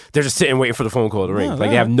just sitting waiting for the phone call to ring. No, Like no.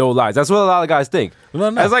 they have no lives. That's what a lot of guys think. No.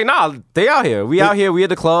 It's like nah, they out here. We out here. We at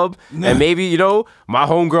the club, and maybe my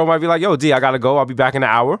homegirl might be like, "Yo, D, I gotta go. I'll be back in an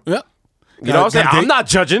hour." Yeah. You know what I'm saying? I'm not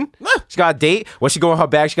judging. She got a date. When she go in her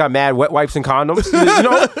bag, she got mad wet wipes and condoms.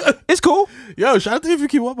 It's cool. Yo, shout out to you if you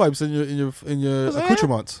keep wet wipes in your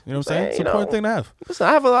accoutrements. You know what I'm saying? It's an important thing to have. Listen,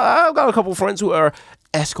 I've got a couple friends who are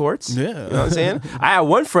escorts. Yeah. You know what I'm saying? I had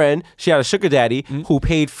one friend, she had a sugar daddy who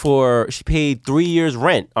paid 3 years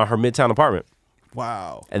rent on her Midtown apartment.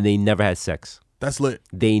 Wow. And they never had sex. That's lit.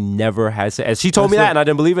 They never had sex. And she told me That's that lit. and I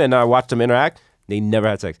didn't believe it and I watched them interact. They never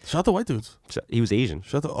had sex. Shout out to white dudes. He was Asian.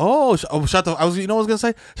 Shout out to I was gonna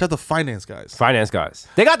say? Shout out to finance guys. Finance guys.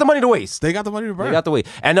 They got the money to waste. They got the money to burn. They got the waste.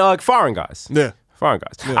 And foreign guys. Yeah. Foreign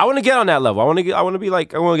guys. Yeah. I want to get on that level. I want to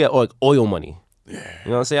get like oil money. Yeah. You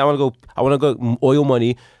know what I'm saying? I want to go oil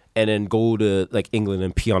money and then go to like England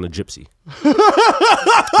and pee on a gypsy.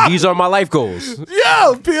 These are my life goals.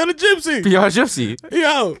 Yo, pee on a gypsy. Pee on a gypsy.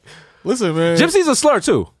 Yo. Listen, man. Gypsy's a slur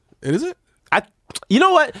too. Is it? You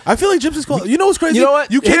know what? I feel like gypsy's called. You know what's crazy? You know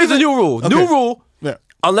what? You can't Here's a even- new rule. Okay. New rule. Yeah.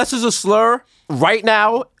 Unless it's a slur right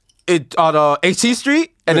now on 18th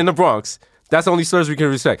Street and in the Bronx. That's the only slurs we can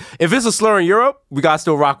respect. If it's a slur in Europe, we gotta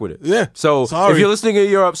still rock with it. Yeah. So Sorry. if you're listening in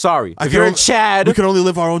Europe, sorry. If you're in Chad, we can only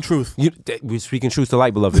live our own truth. we're speaking truth to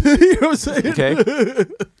light, beloved. You know what I'm saying? Okay.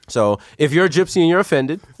 So if you're a gypsy and you're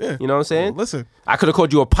offended, Yeah. you know what I'm saying? Well, listen. I could have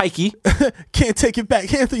called you a pikey. Can't take it back.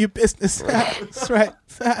 Handle your business. That's right.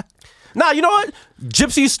 Nah, you know what?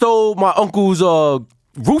 Gypsies stole my uncle's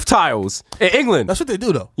roof tiles in England. That's what they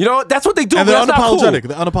do, though. You know what? That's what they do. And but they're that's not cool. unapologetic.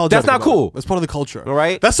 They're unapologetic. That's not about cool. it. That's part of the culture. All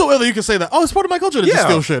right. That's so ill that you can say that. Oh, it's part of my culture to just Yeah.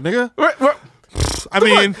 steal shit, nigga. Right. I Come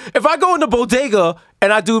mean, on. If I go in the bodega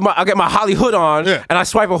and I get my Holly hood on Yeah. and I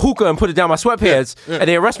swipe a hookah and put it down my sweatpants Yeah. and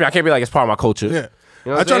they arrest me, I can't be like it's part of my culture. yeah. You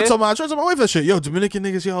know I what tried I'm to saying? tell my wife that shit. Yo, Dominican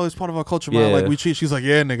niggas, yo, it's part of our culture, man. Yeah. Like we cheat. She's like,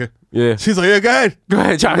 yeah, nigga. Yeah. She's like, yeah, go ahead. Go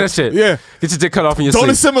ahead, try that shit. Yeah. Get your dick cut off in your Don't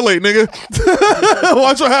sleep. assimilate, nigga.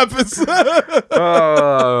 Watch what happens.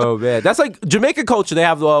 Oh man, that's like Jamaican culture. They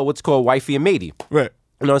have what's called wifey and matey. Right.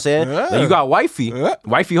 You know what I'm saying? Yeah. Now you got wifey. Yeah.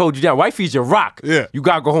 Wifey holds you down. Wifey's your rock. Yeah. You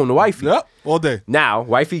gotta go home to wifey. Yep. All day. Now,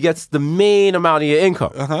 wifey gets the main amount of your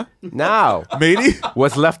income. Uh-huh. Now, Matey.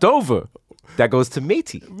 what's left over? That goes to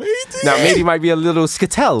matey. Matey. Now, matey might be a little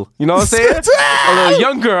skittle. You know what I'm saying? Skittle! A little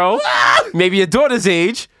young girl, maybe your daughter's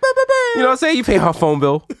age. You know what I'm saying? You pay her phone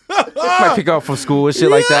bill. Might pick her up from school and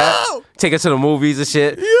shit like that. Yo! Take her to the movies and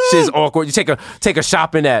shit. Yo! Shit's awkward. You take her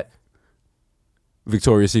shopping at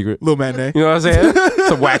Victoria's Secret. Little matinee. You know what I'm saying?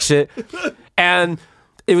 Some whack shit. And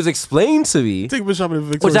it was explained to me. Take me shopping at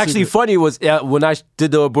Victoria's What's actually Secret. funny was when I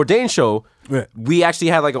did the Bourdain show, Yeah. we actually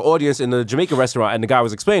had like an audience in the Jamaican restaurant, and the guy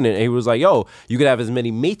was explaining it, and he was like, yo, you can have as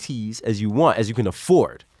many mateys as you want, as you can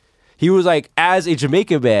afford. He was like, as a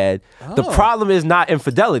Jamaican man, the problem is not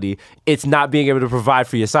infidelity, it's not being able to provide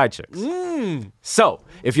for your side chicks. So,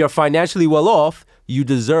 if you're financially well off, you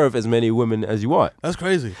deserve as many women as you want. That's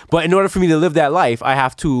crazy. But in order for me to live that life, I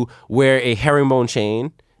have to wear a herringbone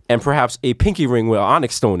chain and perhaps a pinky ring with an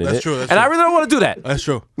onyx stone in That's it. true, that's and I true. really don't want to do that. That's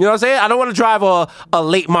true. You know what I'm saying? I don't want to drive a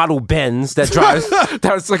late model Benz that drives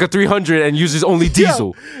that's like a 300 and uses only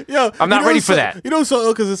diesel. Yo, I'm not ready for that. You know,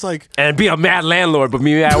 so because it's like, And be a mad landlord, but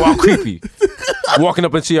me mad all creepy. Walking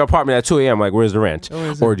up into your apartment at 2 a.m. like, where's the ranch?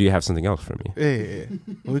 Or do you have something else for me? hey,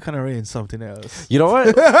 we kind of ran something else. You know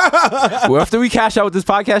what? Well, after we cash out with this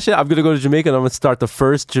podcast shit, I'm going to go to Jamaica and I'm going to start the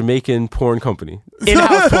first Jamaican porn company.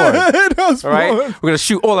 In-house porn. In-house All right? porn. We're going to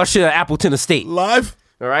shoot all our shit at Appleton Estate. Live,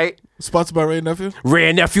 All right? sponsored by Ray Nephew. Ray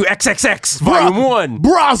and Nephew XXX, Volume 1.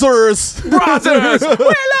 Brazzers. Brothers,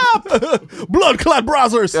 wheel up! Blood clot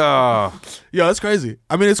brazzers. Oh, Yo, that's crazy.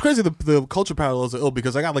 I mean, it's crazy the culture parallels are ill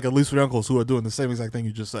because I got like at least 3 uncles who are doing the same exact thing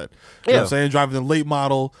you just said. You know what I'm saying? Driving the late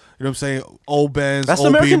model, you know what I'm saying? Old Benz, That's the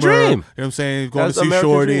old American Beamer, dream. You know what I'm saying? Going That's to the see American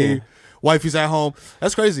Shorty. dream. Wifey's at home.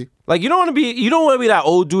 That's crazy. like you don't want to be that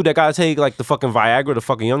old dude that gotta take like the fucking Viagra, the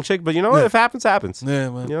fucking young chick. But you know what? Yeah. If it happens, happens. Yeah, man.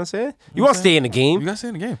 You know what I'm saying? You want to stay in the game. You gotta stay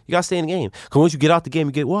in the game. You gotta stay in the game. Cause once you get out the game,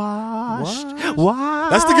 you get washed.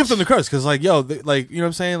 That's the gift and the curse. Because like, yo, like, you know what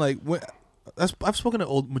I'm saying? Like, I've spoken to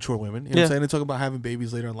old mature women. You know what I'm saying? They talk about having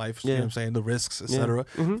babies later in life. You know what I'm saying? The risks, etc.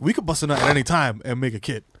 We could bust a nut at any time and make a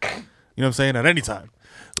kid. You know what I'm saying? At any time.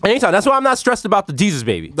 Anytime. That's why I'm not stressed about the Jesus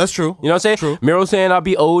baby. That's true. You know what I'm saying? True. Miro saying I'll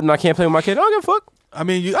be old and I can't play with my kid. I don't give a fuck. I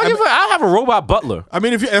mean, I'll have a robot butler. I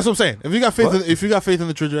mean, that's what I'm saying. If you got faith, if you got faith in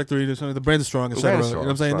the trajectory, the brand is strong, etc. brand is You know strong,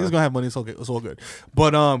 what I'm saying? it's He's gonna have money. It's okay. It's all good.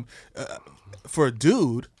 But for a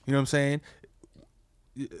dude, you know what I'm saying?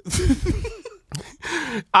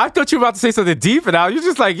 I thought you were about to say something deep, and now you're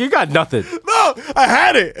just like, you got nothing. No, I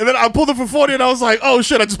had it, and then I pulled it for 40, and I was like, oh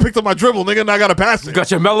shit, I just picked up my dribble, nigga, and I gotta pass it.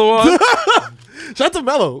 Got your Melo on? Shout out to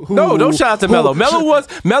Melo. No, don't shout out to Melo.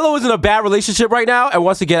 Melo is in a bad relationship right now and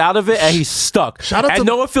wants to get out of it, and he's stuck. Shout out and to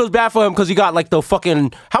no one feels bad for him because he got like the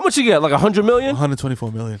fucking, how much you get? Like 100 million?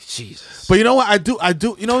 124 million. Jesus. But you know what? I do.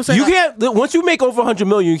 You know what I'm saying? You can't. Once you make over 100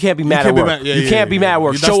 million, you can't be mad at work. You can't be mad at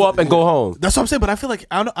work. Show up and go home. That's what I'm saying. But I feel like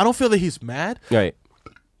I don't feel that he's mad. Right.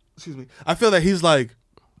 Excuse me. I feel that he's like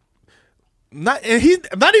not even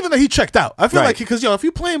that he checked out. I feel like because if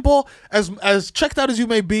you're playing ball as checked out as you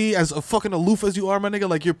may be, as a fucking aloof as you are, my nigga,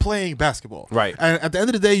 like you're playing basketball. Right. And at the end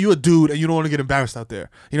of the day, you're a dude and you don't want to get embarrassed out there.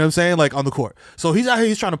 You know what I'm saying? Like on the court. So he's out here,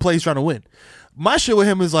 he's trying to play, he's trying to win. My shit with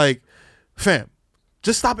him is like, fam,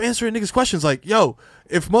 just stop answering niggas' questions. Like, yo,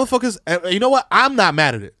 if motherfuckers, you know what? I'm not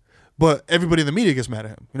mad at it. But everybody in the media gets mad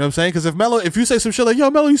at him. You know what I'm saying? Because if you say some shit like, yo,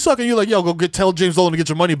 Melo, you suck, and you're like, yo, tell James Dolan to get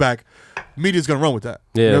your money back, media's gonna run with that.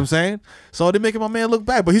 Yeah. You know what I'm saying? So they're making my man look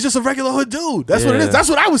bad. But he's just a regular hood dude. That's what it is. That's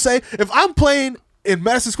what I would say. If I'm playing in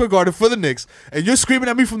Madison Square Garden for the Knicks and you're screaming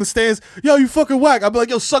at me from the stands, yo, you fucking whack, I'd be like,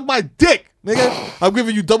 yo, suck my dick, nigga. I'm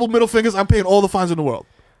giving you double middle fingers. I'm paying all the fines in the world.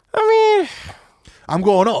 I mean, I'm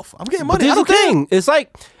going off. I'm getting money. But I don't the thing. It's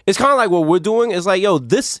like, it's kind of like what we're doing. It's like, yo,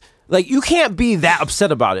 this, like, you can't be that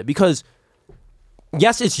upset about it because,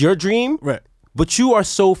 yes, it's your dream, right? But you are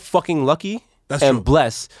so fucking lucky and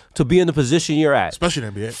blessed to be in the position you're at. Especially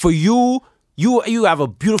in the NBA. For you have a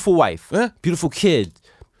beautiful wife, beautiful kid,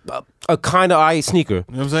 a kind of eye sneaker.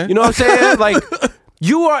 You know what I'm saying? You know what I'm saying? Like,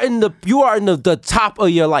 you are in the top of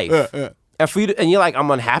your life. And for you to, and you're like, I'm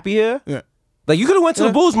unhappy here. Yeah. Like, you could have went to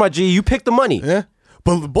the Bulls, my G. You picked the money. Yeah.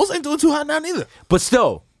 But the Bulls ain't doing too hot now neither. But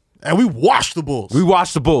still. And we washed the Bulls. We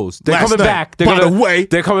watched the Bulls. They're Last coming night. back. By the way,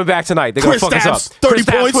 they're coming back tonight. They're going to fuck us up. 30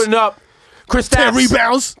 points. Putting up. Chris 10 Stapps.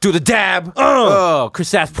 rebounds. Do the dab.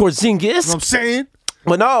 Chris Stapps, Porzingis. You know what I'm saying?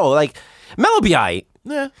 But no, like, Melo be all right.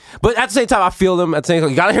 Yeah. But at the same time, I feel them. At the same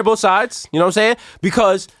time, you got to hear both sides. You know what I'm saying?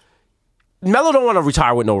 Because Melo don't want to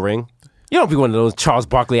retire with no ring. You don't be one of those Charles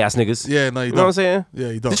Barkley ass niggas. Yeah, no, you don't. You know what I'm saying? Yeah,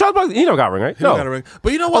 you don't. Did Charles Barkley, he don't got a ring, right? He don't got a ring.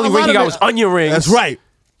 But you know what? Only ring he got was onion rings. That's right.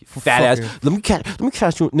 Fat ass. Let me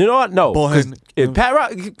catch you. You know what? No. Bullhead. If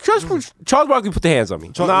Charles Barkley put the hands on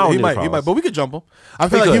me. He might. But we could jump him. I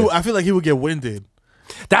feel like he would get winded.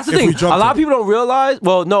 That's the thing. A lot of people don't realize.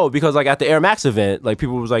 Well, no, because like at the Air Max event, like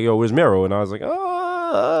people was like, "Yo, where's Miro?" And I was like,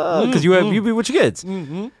 "Oh," because you be with your kids.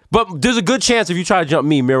 Mm-hmm. But there's a good chance if you try to jump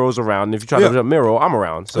me, Miro's around. And if you try to jump Miro, I'm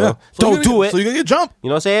around. So don't do it. So you're gonna get jumped. You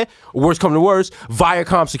know what I'm saying? Worst come to worst,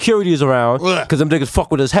 Viacom security is around because them niggas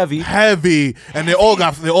fuck with us heavy. And they all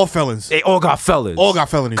felons. They all got felons. All got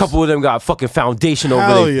felonies. A couple of them got fucking foundation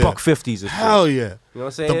over their $150s. Hell yeah. You know what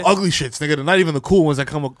I'm saying? Them ugly shits, nigga. They're not even the cool ones that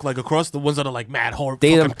come like across. The ones that are like mad hard.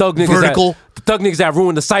 They them thug niggas vertical. The thug niggas that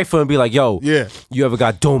ruin the cipher and be like, yo, you ever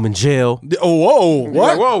got dome in jail? Oh, whoa,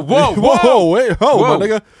 what? Whoa, my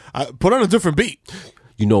nigga. Put on a different beat.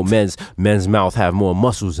 You know, men's mouth have more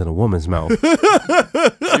muscles than a woman's mouth. You'd be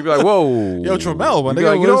like, whoa. Yo, Tramel, my nigga.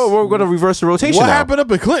 Like, you know what? We're going to reverse the rotation What now. happened up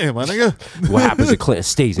in Clinton, my nigga? What happens in Clinton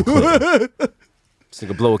stays in Clinton. This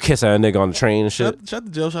nigga blow a kiss at a nigga on the train and shit. Shout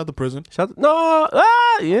to jail, shout to prison. You know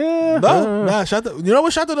what? Shout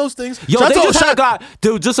to those things. Yo, they just had a guy.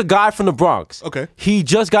 Dude, just a guy from the Bronx. Okay. He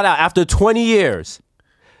just got out after 20 years.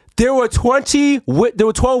 There were 12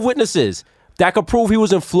 witnesses that could prove he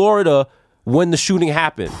was in Florida when the shooting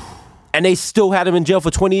happened. And they still had him in jail for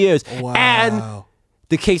 20 years. Wow. And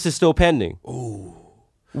the case is still pending. Ooh.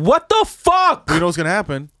 What the fuck? You know what's going to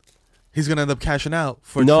happen? He's going to end up cashing out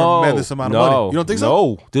for a tremendous amount of money. You don't think so?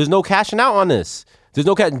 No. There's no cashing out on this. There's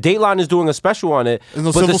no Dateline is doing a special on it. There's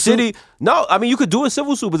no but civil the city, suit? no, I mean, you could do a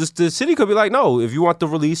civil suit, but the city could be like, no, if you want the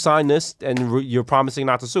release, sign this, and you're promising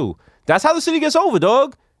not to sue. That's how the city gets over,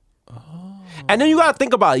 dog. And then you gotta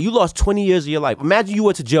think about it. You lost 20 years of your life. Imagine you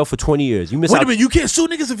went to jail for 20 years. You miss Wait out. a minute, you can't sue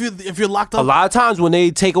niggas if you're locked up. A lot of times when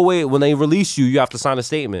they release you, you have to sign a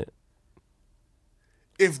statement.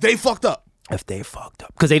 If they fucked up. If they fucked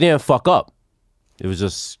up, because they didn't fuck up. It was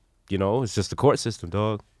just, it's just the court system,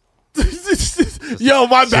 dog. Yo,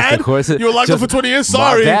 my bad. You were locked up for 20 years.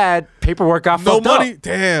 Sorry. My bad. Paperwork got fucked up. No money.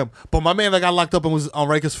 Damn. But my man that got locked up and was on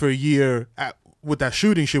Rikers for a year with that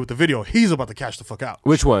shooting shit with the video, he's about to cash the fuck out.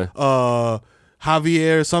 Which one?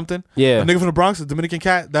 Javier or something. Yeah. A nigga from the Bronx, a Dominican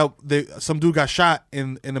cat. Some dude got shot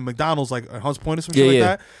in the McDonald's, like at Hunts Point or some shit like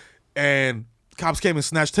that. And cops came and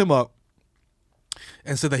snatched him up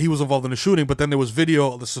and said that he was involved in the shooting, but then there was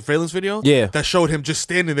the surveillance video that showed him just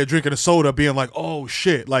standing there drinking a soda, being like, oh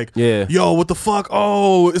shit, like, yo, what the fuck?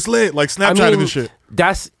 Oh, it's lit. Like Snapchatting and shit.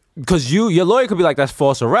 Because your lawyer could be like, that's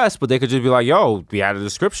false arrest, but they could just be like, yo, we had a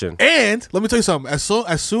description. And let me tell you something. As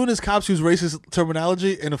soon as cops use racist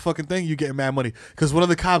terminology in a fucking thing, you get mad money. Because one of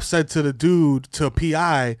the cops said to the dude, to a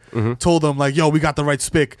PI, told him like, yo, we got the right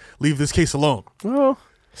spick. Leave this case alone. Well,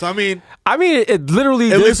 so I mean, it literally.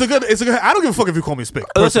 it's a good. I don't give a fuck if you call me spick.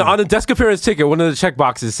 Listen, on the desk appearance ticket, one of the check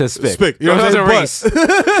boxes says spick. Spick. You know what I'm saying?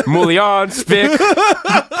 Race. Mullion, spick,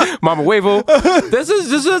 Mama Wavo. This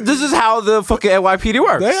is how the fucking NYPD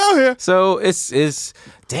works. They out here. So it's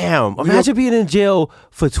damn. Imagine being in jail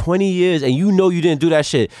for 20 years and you know you didn't do that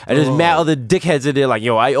shit, and there's mad other dickheads in there like,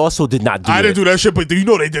 yo, I also did not do. I didn't do that shit, but do you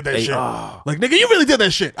know they did that shit? Like, nigga, you really did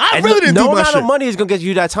that shit. I and really didn't do no that amount shit. of money is gonna get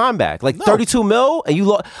you that time back. Like 32 mil, and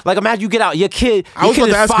you like imagine you get out. Your kid was about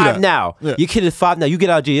to is ask you 5 that. now. Yeah. Your kid is 5 now. You get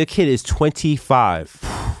out of jail. Your kid is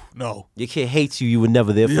 25. No. Your kid hates you. You were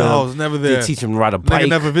never there for Yo, him. I was never there. Didn't teach him to ride a bike. Nigga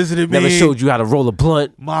never visited me. Never showed you how to roll a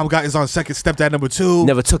blunt. Mom is on second stepdad number 2.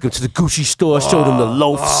 Never took him to the Gucci store. Showed him the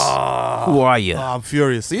loafs. Who are you? I'm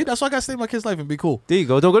furious. See, that's why I gotta stay in my kid's life and be cool. There you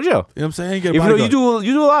go. Don't go to jail. You know what I'm saying? Get a Even though bodyguard.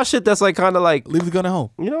 you do a lot of shit that's like kind of like, Leave the gun at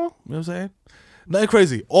home. you know, You know what I'm saying? Nothing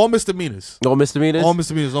crazy. All misdemeanors. no misdemeanors. All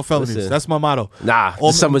misdemeanors, no felonies. Listen. That's my motto. Nah,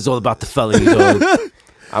 All the summer's all about the felony, dog.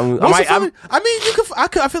 I I mean,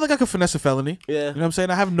 I feel like I could finesse a felony. Yeah. You know what I'm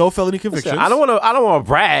saying? I have no felony convictions. I don't want to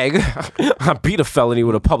brag. I beat a felony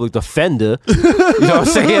with a public defender. You know what I'm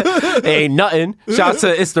saying? It ain't nothing. Shout out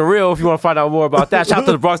to It's the Real if you want to find out more about that. Shout out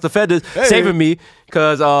to the Bronx Defenders saving me,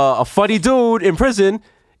 because a funny dude in prison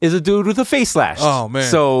is a dude with a face slash. Oh, man.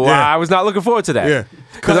 So Yeah. I was not looking forward to that. Yeah.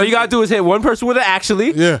 Because all you gotta do is hit one person with it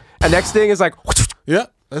actually. Yeah. And next thing is like Yeah,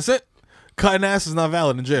 that's it. Cutting ass is not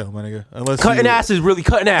valid in jail, my nigga. Unless cutting ass is really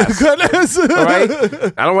cutting ass. Cutting ass. All right?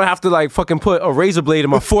 I don't want to have to like fucking put a razor blade in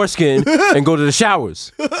my foreskin and go to the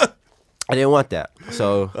showers. I didn't want that.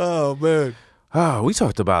 So, Oh man, we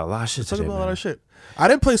talked about a lot of shit talk today, about a man. lot of shit. I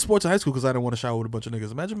didn't play sports in high school because I didn't want to shower with a bunch of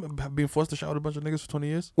niggas. Imagine being forced to shower with a bunch of niggas for 20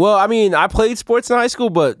 years. Well, I mean, I played sports in high school,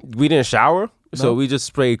 but we didn't shower. So No. we just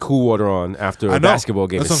sprayed cool water on after I a know. basketball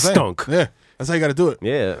game. That's It what I'm saying. stunk. Yeah, that's how you got to do it.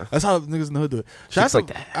 Yeah. That's how niggas in the hood do it. Shit's like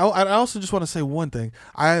that. I also just want to say one thing.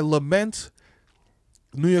 I lament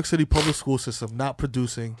New York City public school system not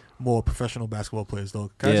producing more professional basketball players, though.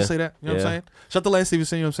 Can I Yeah. just say that? You know what I'm Yeah. saying? Shout out to Lance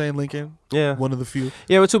Stevenson, you know what I'm saying? Lincoln. Yeah. One of the few.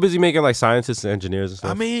 Yeah, we're too busy making like scientists and engineers and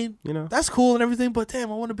stuff. I mean, you know. that's cool and everything, but damn,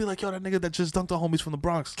 I want to be like, yo, that nigga that just dunked on homies from the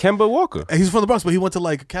Bronx. Kemba Walker. And he's from the Bronx, but he went to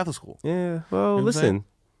like a Catholic school. Yeah. Well, You know what I'm listen. saying?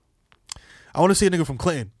 I want to see a nigga from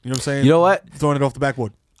Clinton. You know what I'm saying? You know what? Throwing it off the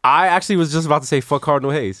backboard. I actually was just about to say fuck Cardinal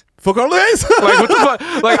Hayes. For Carl Hayes. Like what the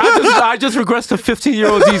fuck? Like I just regressed to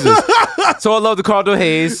 15-year-old Jesus. So I love the Cardinal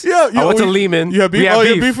Hayes. I went to Lehman. You had beef? We had Oh,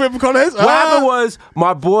 you beef. had beef with Carl Hayes? What happened was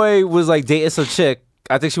my boy was like dating some chick.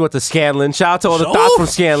 I think she went to Scanlon. Shout out to all the thoughts from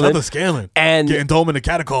Scanlon. Shout out to Scanlon. And getting dome in the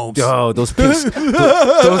catacombs. oh, those pink,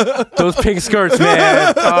 those pink skirts,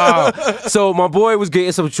 man. Oh. So my boy was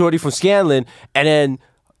getting some shorty from Scanlon, and then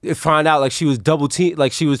it find out like she was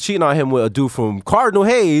like she was cheating on him with a dude from Cardinal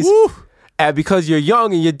Hayes. Woo. And because you're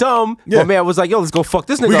young and you're dumb, Yeah. my man was like, "Yo, let's go fuck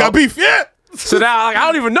this nigga." We got up. beef, yeah. So now like, I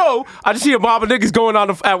don't even know. I just see a mob of niggas going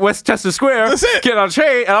on at Westchester Square. That's it. Getting on a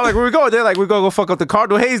train, and I'm like, "Where we going?" They're like, "We're gonna go fuck up the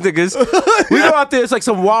Cardinal Hayes niggas." We go out there. It's like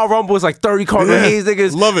some wild rumble. It's like 30 Cardinal Yeah. Hayes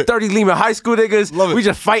niggas, Love it. 30 Lehman High School niggas. Love it. We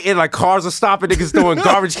just fighting like cars are stopping. Niggas throwing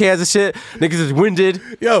garbage cans and shit. Niggas is winded.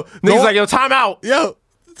 Yo, Niggas like, "Yo, time out." yo,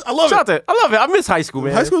 I love Shout it. out to- I love it. I miss high school,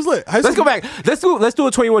 man. High school's lit. Let's go back. Let's do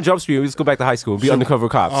a 21 Jump Street. Let's go back to high school and be undercover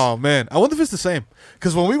cops. Oh man, I wonder if it's the same.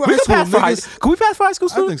 Because when we were We high can school, pass for high. niggas, Can we pass for high school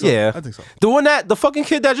I think students? so. Yeah, I think so. The fucking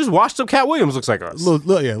kid that just washed up Cat Williams looks like us. little,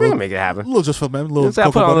 We can make it happen. Little just for man, little. I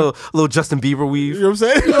put cocoa on a butter. little Justin Bieber weave. You know what I'm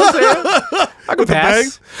saying? You know what I'm saying? I can With the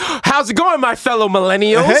pass. How's it going, my fellow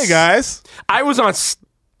millennials? Hey guys, I was on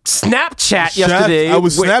Snapchat yesterday. I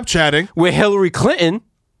was with, Snapchatting with Hillary Clinton.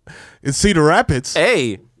 in Cedar Rapids.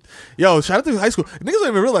 Hey, Yo, shout out to high school. Niggas don't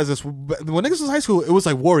even realize this. When niggas was in high school, it was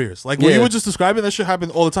like warriors. Like when Yeah. you were just describing, that shit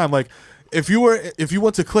happened all the time. Like if you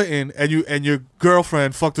went to Clinton and your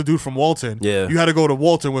girlfriend fucked a dude from Walton, Yeah. you had to go to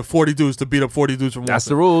Walton with 40 dudes to beat up 40 dudes from Walton. That's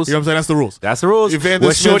the rules. You know what I'm saying? That's the rules. that's the rules. Evander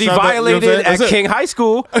When Smith Shorty shot that- you know what I'm violated saying? That's at it. King High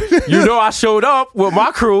School, you know I showed up with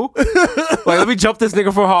my crew. Like, let me jump this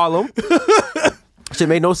nigga from Harlem. Shit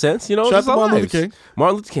made no sense, you know. Shout out just to our Martin lives. Luther King.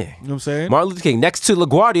 Martin Luther King. You know what I'm saying? Martin Luther King next to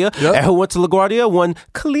LaGuardia. Yep. And who went to LaGuardia? One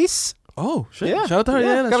Khalees. Oh shit! Yeah, Shout out to her.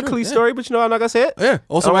 Yeah, that's got a true. Khalees Yeah. story, but you know I'm not gonna say it. Yeah.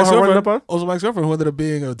 Also, I don't Mike's want her running girlfriend. up on. Also, Mike's girlfriend who ended up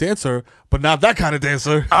being a dancer, but not that kind of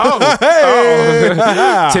dancer. Oh, Hey!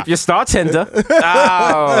 oh. Tip your star tender.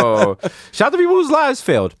 Oh, shout out to people whose lives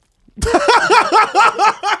failed.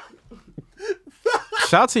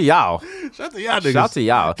 Shout out to y'all. Shout out to y'all niggas. Shout out to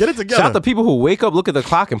y'all. Get it together. Shout out to people who wake up, look at the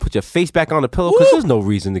clock, and put your face back on the pillow because there's no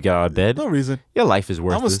reason to get out of bed. No reason. Your life is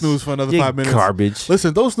worthless. I'm gonna snooze for another You're 5 minutes. Garbage.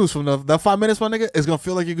 Listen, don't snooze for that 5 minutes, my nigga. It's gonna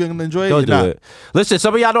feel like you're gonna enjoy it. Don't You're do not. it. Listen,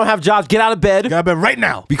 some of y'all don't have jobs. Get out of bed. Get out of bed right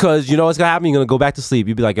now. Because you know what's gonna happen? You're gonna go back to sleep.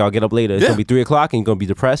 You'll be like, I'll get up later. It's gonna be 3 o'clock and you're gonna be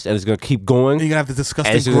depressed and it's gonna keep going. And you're gonna have the And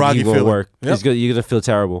disgusting it's gonna groggy keep going feeling. work. Yep. You're gonna feel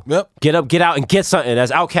terrible. Yep. Get up, get out, and get something.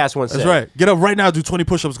 As Outkast once That's said. right. Get up right now. Do 20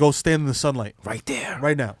 push-ups. Go stand in the sunlight. Right there.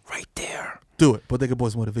 Right now. Right there. Do it. Bodega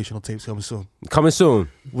Boys motivational tapes coming soon. Coming soon.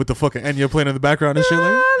 With the fucking Enya playing in the background and shit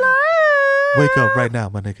like. Wake up right now,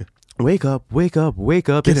 my nigga. Wake up, wake up, wake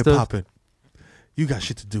up. Get It's it popping. You got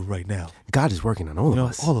shit to do right now. God is working on all You of know,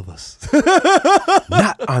 us. all of us.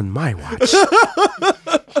 Not on my watch.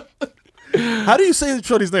 How do you say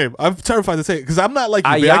Shorty's name? I'm terrified to say it because I'm not like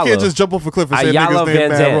you. Man. I Ayala. can't just jump off a cliff and say Ayala nigga's name Van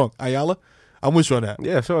mad Zandt. wrong. Ayala? I'm with you on that.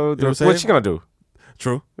 Yeah, so know what I'm what's saying? she gonna do?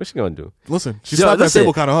 True. What's she gonna do? Listen, she So, slapped listen. that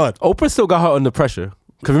table kind of hard. Oprah still got her under pressure.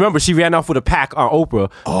 Because remember, she ran off with a pack on Oprah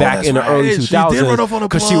back that's in the early right. 2000s. She did run off on a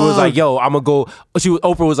Because she was plug. like, yo, I'm going to go.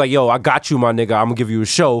 Oprah was like, yo, I got you, my nigga. I'm going to give you a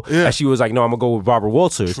show. Yeah. And she was like, no, I'm going to go with Barbara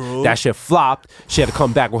Walters. True. That shit flopped. She had to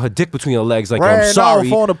come back with her dick between her legs. Like, Ran I'm sorry.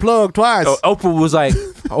 off on the plug twice. Oprah was like,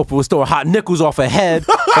 Oprah was throwing hot nickels off her head.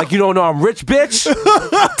 Like, you don't know I'm rich, bitch?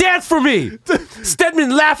 Dance for me.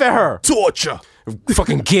 Stedman laugh at her. Torture.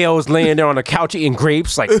 Fucking Gail's laying there on the couch eating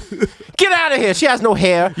grapes. Like, get out of here. She has no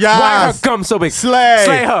hair. Yes. Why are her gums so big? Slay.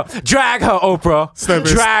 Slay her. Drag her, Oprah.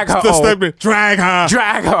 Stedman. Drag her, O. Stedman. Drag her.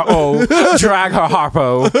 Drag her, O. Drag her,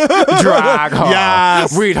 Harpo. Drag her.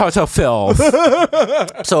 Yes. Read her to filth.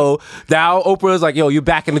 So now Oprah's like, yo, you're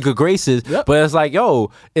back in the good graces. Yep. But it's like, yo,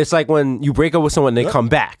 it's like when you break up with someone, they come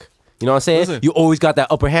back. You know what I'm saying? Listen. You always got that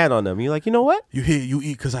upper hand on them. You're like, you know what? You hear, you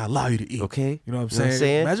eat because I allow you to eat. Okay. You know what I'm You know what I'm saying?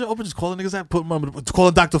 saying? Imagine Oprah just calling niggas that, put them on,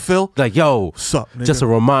 calling Dr. Phil. Like, yo, What's up, nigga? just a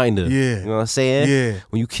reminder. Yeah. You know what I'm saying? Yeah.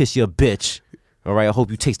 When you kiss your bitch, all right, I hope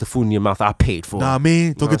you taste the food in your mouth I paid for. Nah, I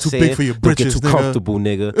mean, don't You know get too what I'm big saying? for your Don't britches, get too nigga. comfortable,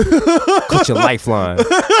 nigga. Cut your lifeline.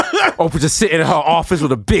 Oprah just sitting in her office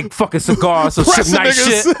with a big fucking cigar, some shit, Pressing nice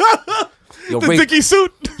niggas. shit. Yo, The Dickie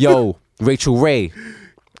suit. yo, Rachel Ray.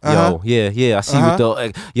 Uh-huh. Yo, yeah, I see you with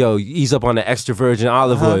the, yo, ease up on the extra virgin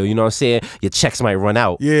olive oil, you know what I'm saying? Your checks might run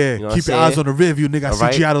out. Yeah, You know what keep I'm your eyes saying? on the rear view, nigga. I All see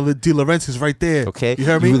right. Giada De Laurentiis right there. Okay, You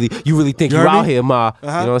hear me? You really think You you're heard out me? here, ma? Uh-huh. You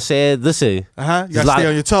know what I'm saying? Listen, Uh-huh. You there's gotta a stay lot-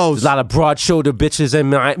 on your toes. There's a lot of broad-shouldered bitches in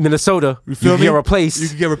Minnesota. You feel can me? get replaced. You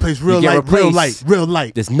can get replaced real You get light, real replaced. light, real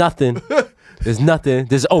light. There's nothing. There's nothing.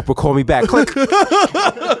 There's Oprah. Call me back. Click. Shout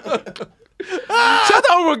out to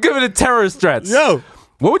Oprah giving the terrorist threats. Yo,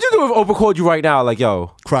 What would you do if Oprah called you right now? Like,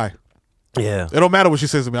 yo. cry. Yeah. It don't matter what she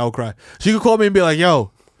says to me. I will cry. She could call me and be like,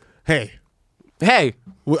 "Yo, hey, Hey.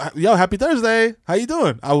 yo, happy Thursday. How you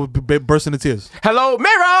doing?" I would burst into tears. Hello,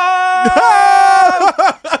 Mira.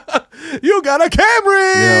 You got a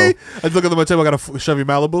Camry. Yo. I look at my table. I got a Chevy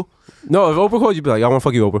Malibu. No, if Oprah called you, be like, I want to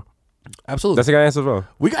fuck you, Oprah. Absolutely. That's the guy answer phone.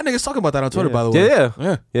 We got niggas talking about that on Twitter, by the way.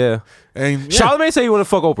 Yeah. yeah. And yeah, Charlamagne said he want to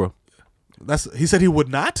fuck Oprah. he said he would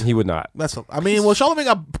not. He would not. I mean, well,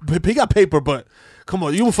 Charlamagne got paper, but come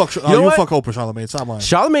on, you will fuck. know You will what? fuck Oprah, Charlamagne. Stop lying.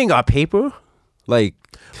 Charlamagne got paper. Like,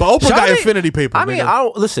 But Oprah got Charlamagne- infinity paper. I mean, nigga. I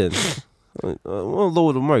don't listen. I want to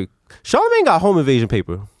lower the mic. Charlamagne got home invasion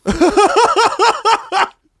paper.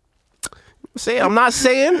 I'm not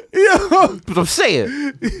saying, but I'm saying.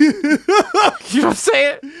 You know what I'm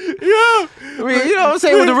saying? Yeah. I mean, you know what I'm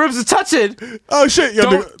saying? When the ribs are touching, Oh shit, yo,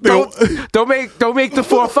 don't make the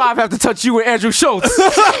 4 or 5 have to touch you and Andrew Schultz.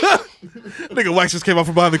 nigga Wax just came out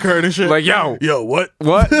from behind the curtain and shit. Like, yo, what?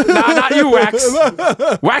 what? Nah, not you, Wax.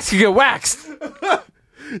 Wax can get waxed.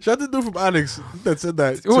 Shout out to the dude from Onyx that said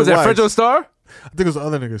that. Who was to that? Wax. Fredro Star? I think it was the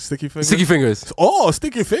other nigga, Sticky Fingers. Sticky Fingers. Oh,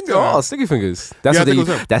 Sticky Finger. Oh, Sticky Fingers. That's Yeah, I what think it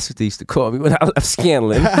was him. that's what they used to call me when I left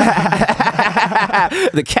Scanlon.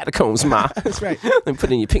 The catacombs, ma. That's right. And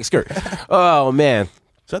put in your pink skirt. Oh man.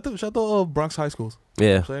 Shout out to Bronx High Schools.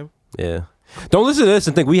 Yeah. Same. Yeah. Don't listen to this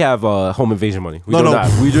and think we have home invasion money. We No, do no.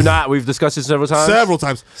 not. We do not. We've discussed it several times. Several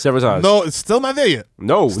times. Several times. No, it's still not there yet.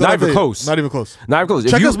 No, Still not even there. close. Not even close. Not even close.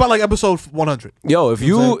 If Check you- us by like episode 100. Yo, if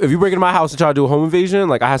You know what I'm you break into my house and try to do a home invasion,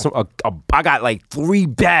 like I had I got like 3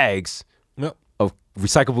 bags Yep. of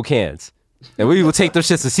recyclable cans. And we will take those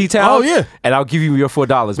shits to C-Town. Oh, yeah. And I'll give you your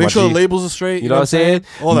 $4. Make my sure G. the labels are straight. You know what I'm saying?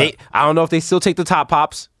 All that. I don't know if they still take the top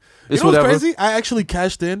pops. You It's know what's whatever. crazy? I actually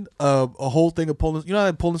cashed in a whole thing of Poland. You know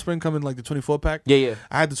how Poland Spring come in like the 24 pack? Yeah, yeah.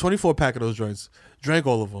 I had the 24 pack of those joints. Drank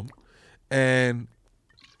all of them, and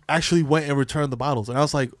actually went and returned the bottles. And I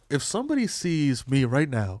was like, if somebody sees me right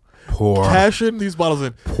now Poor. cashing these bottles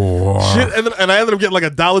in, Poor. shit, and I ended up getting like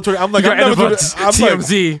 $1.20. I'm like, You I'm got never doing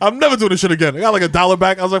TMZ. it. I'm never doing this shit again. I got like $1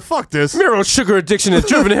 back. I was like, fuck this. Miro's sugar addiction has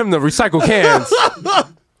driven him to recycle cans.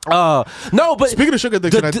 No, but Speaking of sugar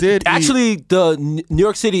addiction, I did actually. The New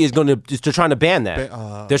York City is they're trying to ban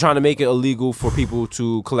that. They're trying to make it illegal for people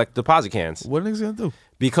to collect deposit cans. What are they gonna do?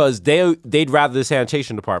 Because they'd rather the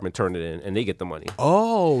sanitation department turn it in and they get the money.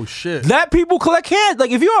 Oh shit! Let people collect cans.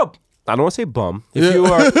 Like if you're I don't want to say bum. If you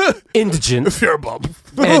are indigent, If you're a bum,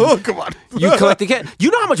 and come on. you collect the can. You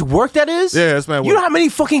know how much work that is? Yeah, that's mad You know work. how many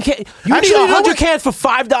fucking cans? You Actually, need you know 100 what? cans for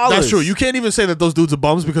 $5. That's true. You can't even say that those dudes are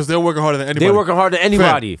bums because they're working harder than anybody. They're working harder than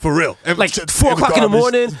anybody. Fam, for real. And Like shit, 4 o'clock in the garbage,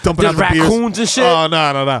 morning, dumping there's out the beers. raccoons and shit. Oh, no.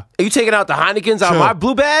 Are you taking out the Heinekens out of Sure. my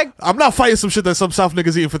blue bag? I'm not fighting some shit that some South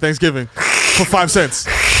niggas eating for Thanksgiving for 5 cents.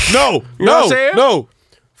 No, You know what I'm saying? no.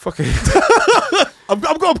 Fucking. I'm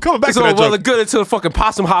coming back It's to all that well joke. and good until the fucking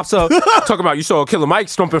possum hops up. Talking about you saw Killer Mike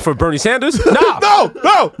stumping for Bernie Sanders. Nah.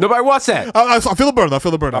 No. Nobody wants that. I feel the burn. I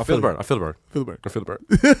feel the burn. I feel the burn. I feel the burn. Feel the burn. I feel the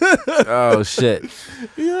burn. Oh shit.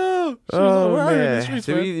 Yeah. Oh man.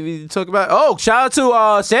 Did we talk about? Oh, shout out to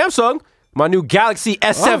Samsung. My new Galaxy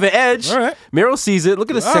S7 Edge. all right. Miro sees it. Look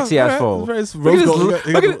at this sexy ass phone. It's Look at rose gold. this-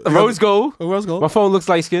 look at rose gold. Rose gold. My phone looks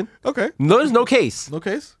light skin. Okay. No, there's no case. No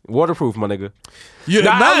case. Waterproof, my nigga. Yeah,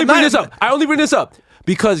 Now, I only bring this up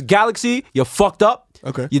because Galaxy, you fucked up.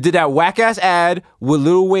 Okay. You did that whack ass ad with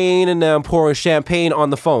Lil Wayne and them pouring champagne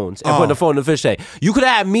on the phones and putting the phone in the fish tank. You could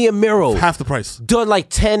have had me and Miro Half the price. done like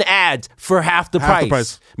 10 ads for half the Half the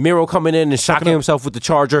price. price. Miro coming in and shocking himself with the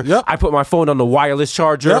charger. Yep. I put my phone on the wireless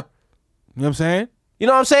charger. Yep. You know what I'm saying? You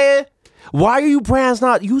know what I'm saying? Why are you brands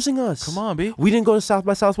not using us? Come on, B. We didn't go to South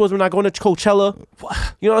by Southwest. We're not going to Coachella.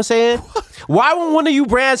 You know what I'm saying? Why won't one of you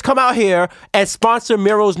brands come out here and sponsor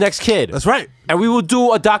Miro's next kid? That's right. And we will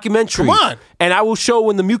do a documentary. Come on. And I will show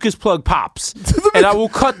when the mucus plug pops. And I will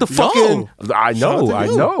cut the fucking. I Shout know. out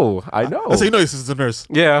to you. I know. That's how you know he's a nurse.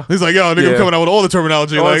 Yeah. He's like, yo, nigga, Yeah. I'm coming out with all the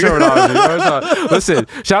terminology. All the like, terminology. You know what I'm saying? Listen,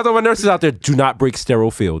 shout out to my nurses out there. Do not break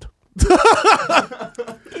sterile field.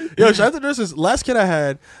 Yo, shout out to nurses. Last kid I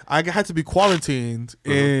had to be quarantined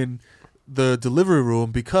in the delivery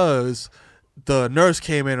room because the nurse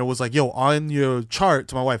came in and was like, yo, on your chart,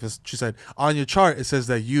 to my wife, she said, on your chart, it says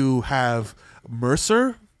that you have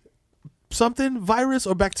MRSA something virus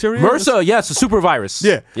or bacteria. MRSA, yes, a super virus.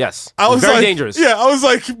 Yeah. Yes. I was very like, dangerous. Yeah, I was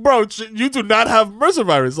like, bro, you do not have MRSA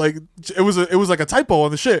virus. Like, it was like a typo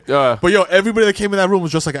on the shit. Yeah. But yo, everybody that came in that room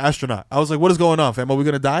was just like an astronaut. I was like, what is going on, fam? Are we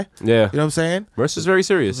gonna die? Yeah. You know what I'm saying? MRSA is very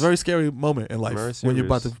serious. It's a very scary moment in life Very when you're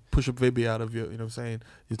about to serious. push a baby out of your, you know what I'm saying,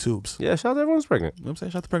 your tubes. Yeah, shout out to everyone's pregnant. You know what I'm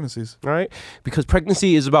saying? Shout out to pregnancies. All right? Because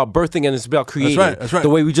pregnancy is about birthing and it's about creating. That's right. The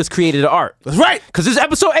way we just created art. That's right. Because this is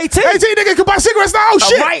episode 18. 18, nigga, can buy cigarettes now. All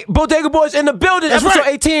Shit. right, Bodega Boys in the building. That's episode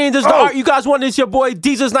right. 18. This is the Oh. art you guys want. It's your boy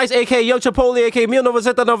Jesus Nice, aka Young Chipotle, aka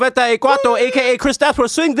 1994, aka Chris Stafford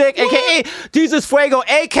Swing Dick, aka Jesus Fuego,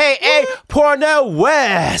 aka Pornell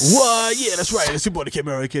West. What? Yeah, that's right. It's your boy, the Kid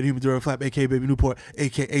Mero, aka Human Dura Flap, aka Baby Newport,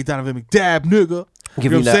 aka Donovan McDab, nigga. Give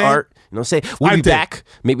know me what I'm that saying? art. You know what I'm saying? We'll I be did. back.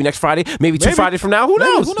 Maybe next Friday. Maybe 2 Maybe. Fridays from now. Who Maybe.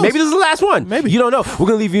 knows? Who knows? Maybe this is the last one. Maybe. You don't know. We're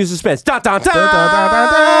going to leave you in suspense. Dun, dun, dun. Dun, dun, dun,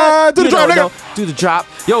 dun, dun. Do the You drop, don't nigga. know. Do the drop.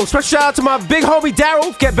 Yo, special shout out to my big homie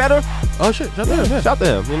Daryl. Get better. Oh, shit. Shout out to him. Shout out to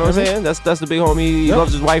him. You know what I'm saying? That's the big homie. He Yep.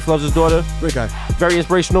 loves his wife, loves his daughter. Great guy. Very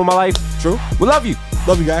inspirational in my life. True. We love you.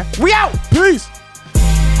 Love you, guy. We out. Peace.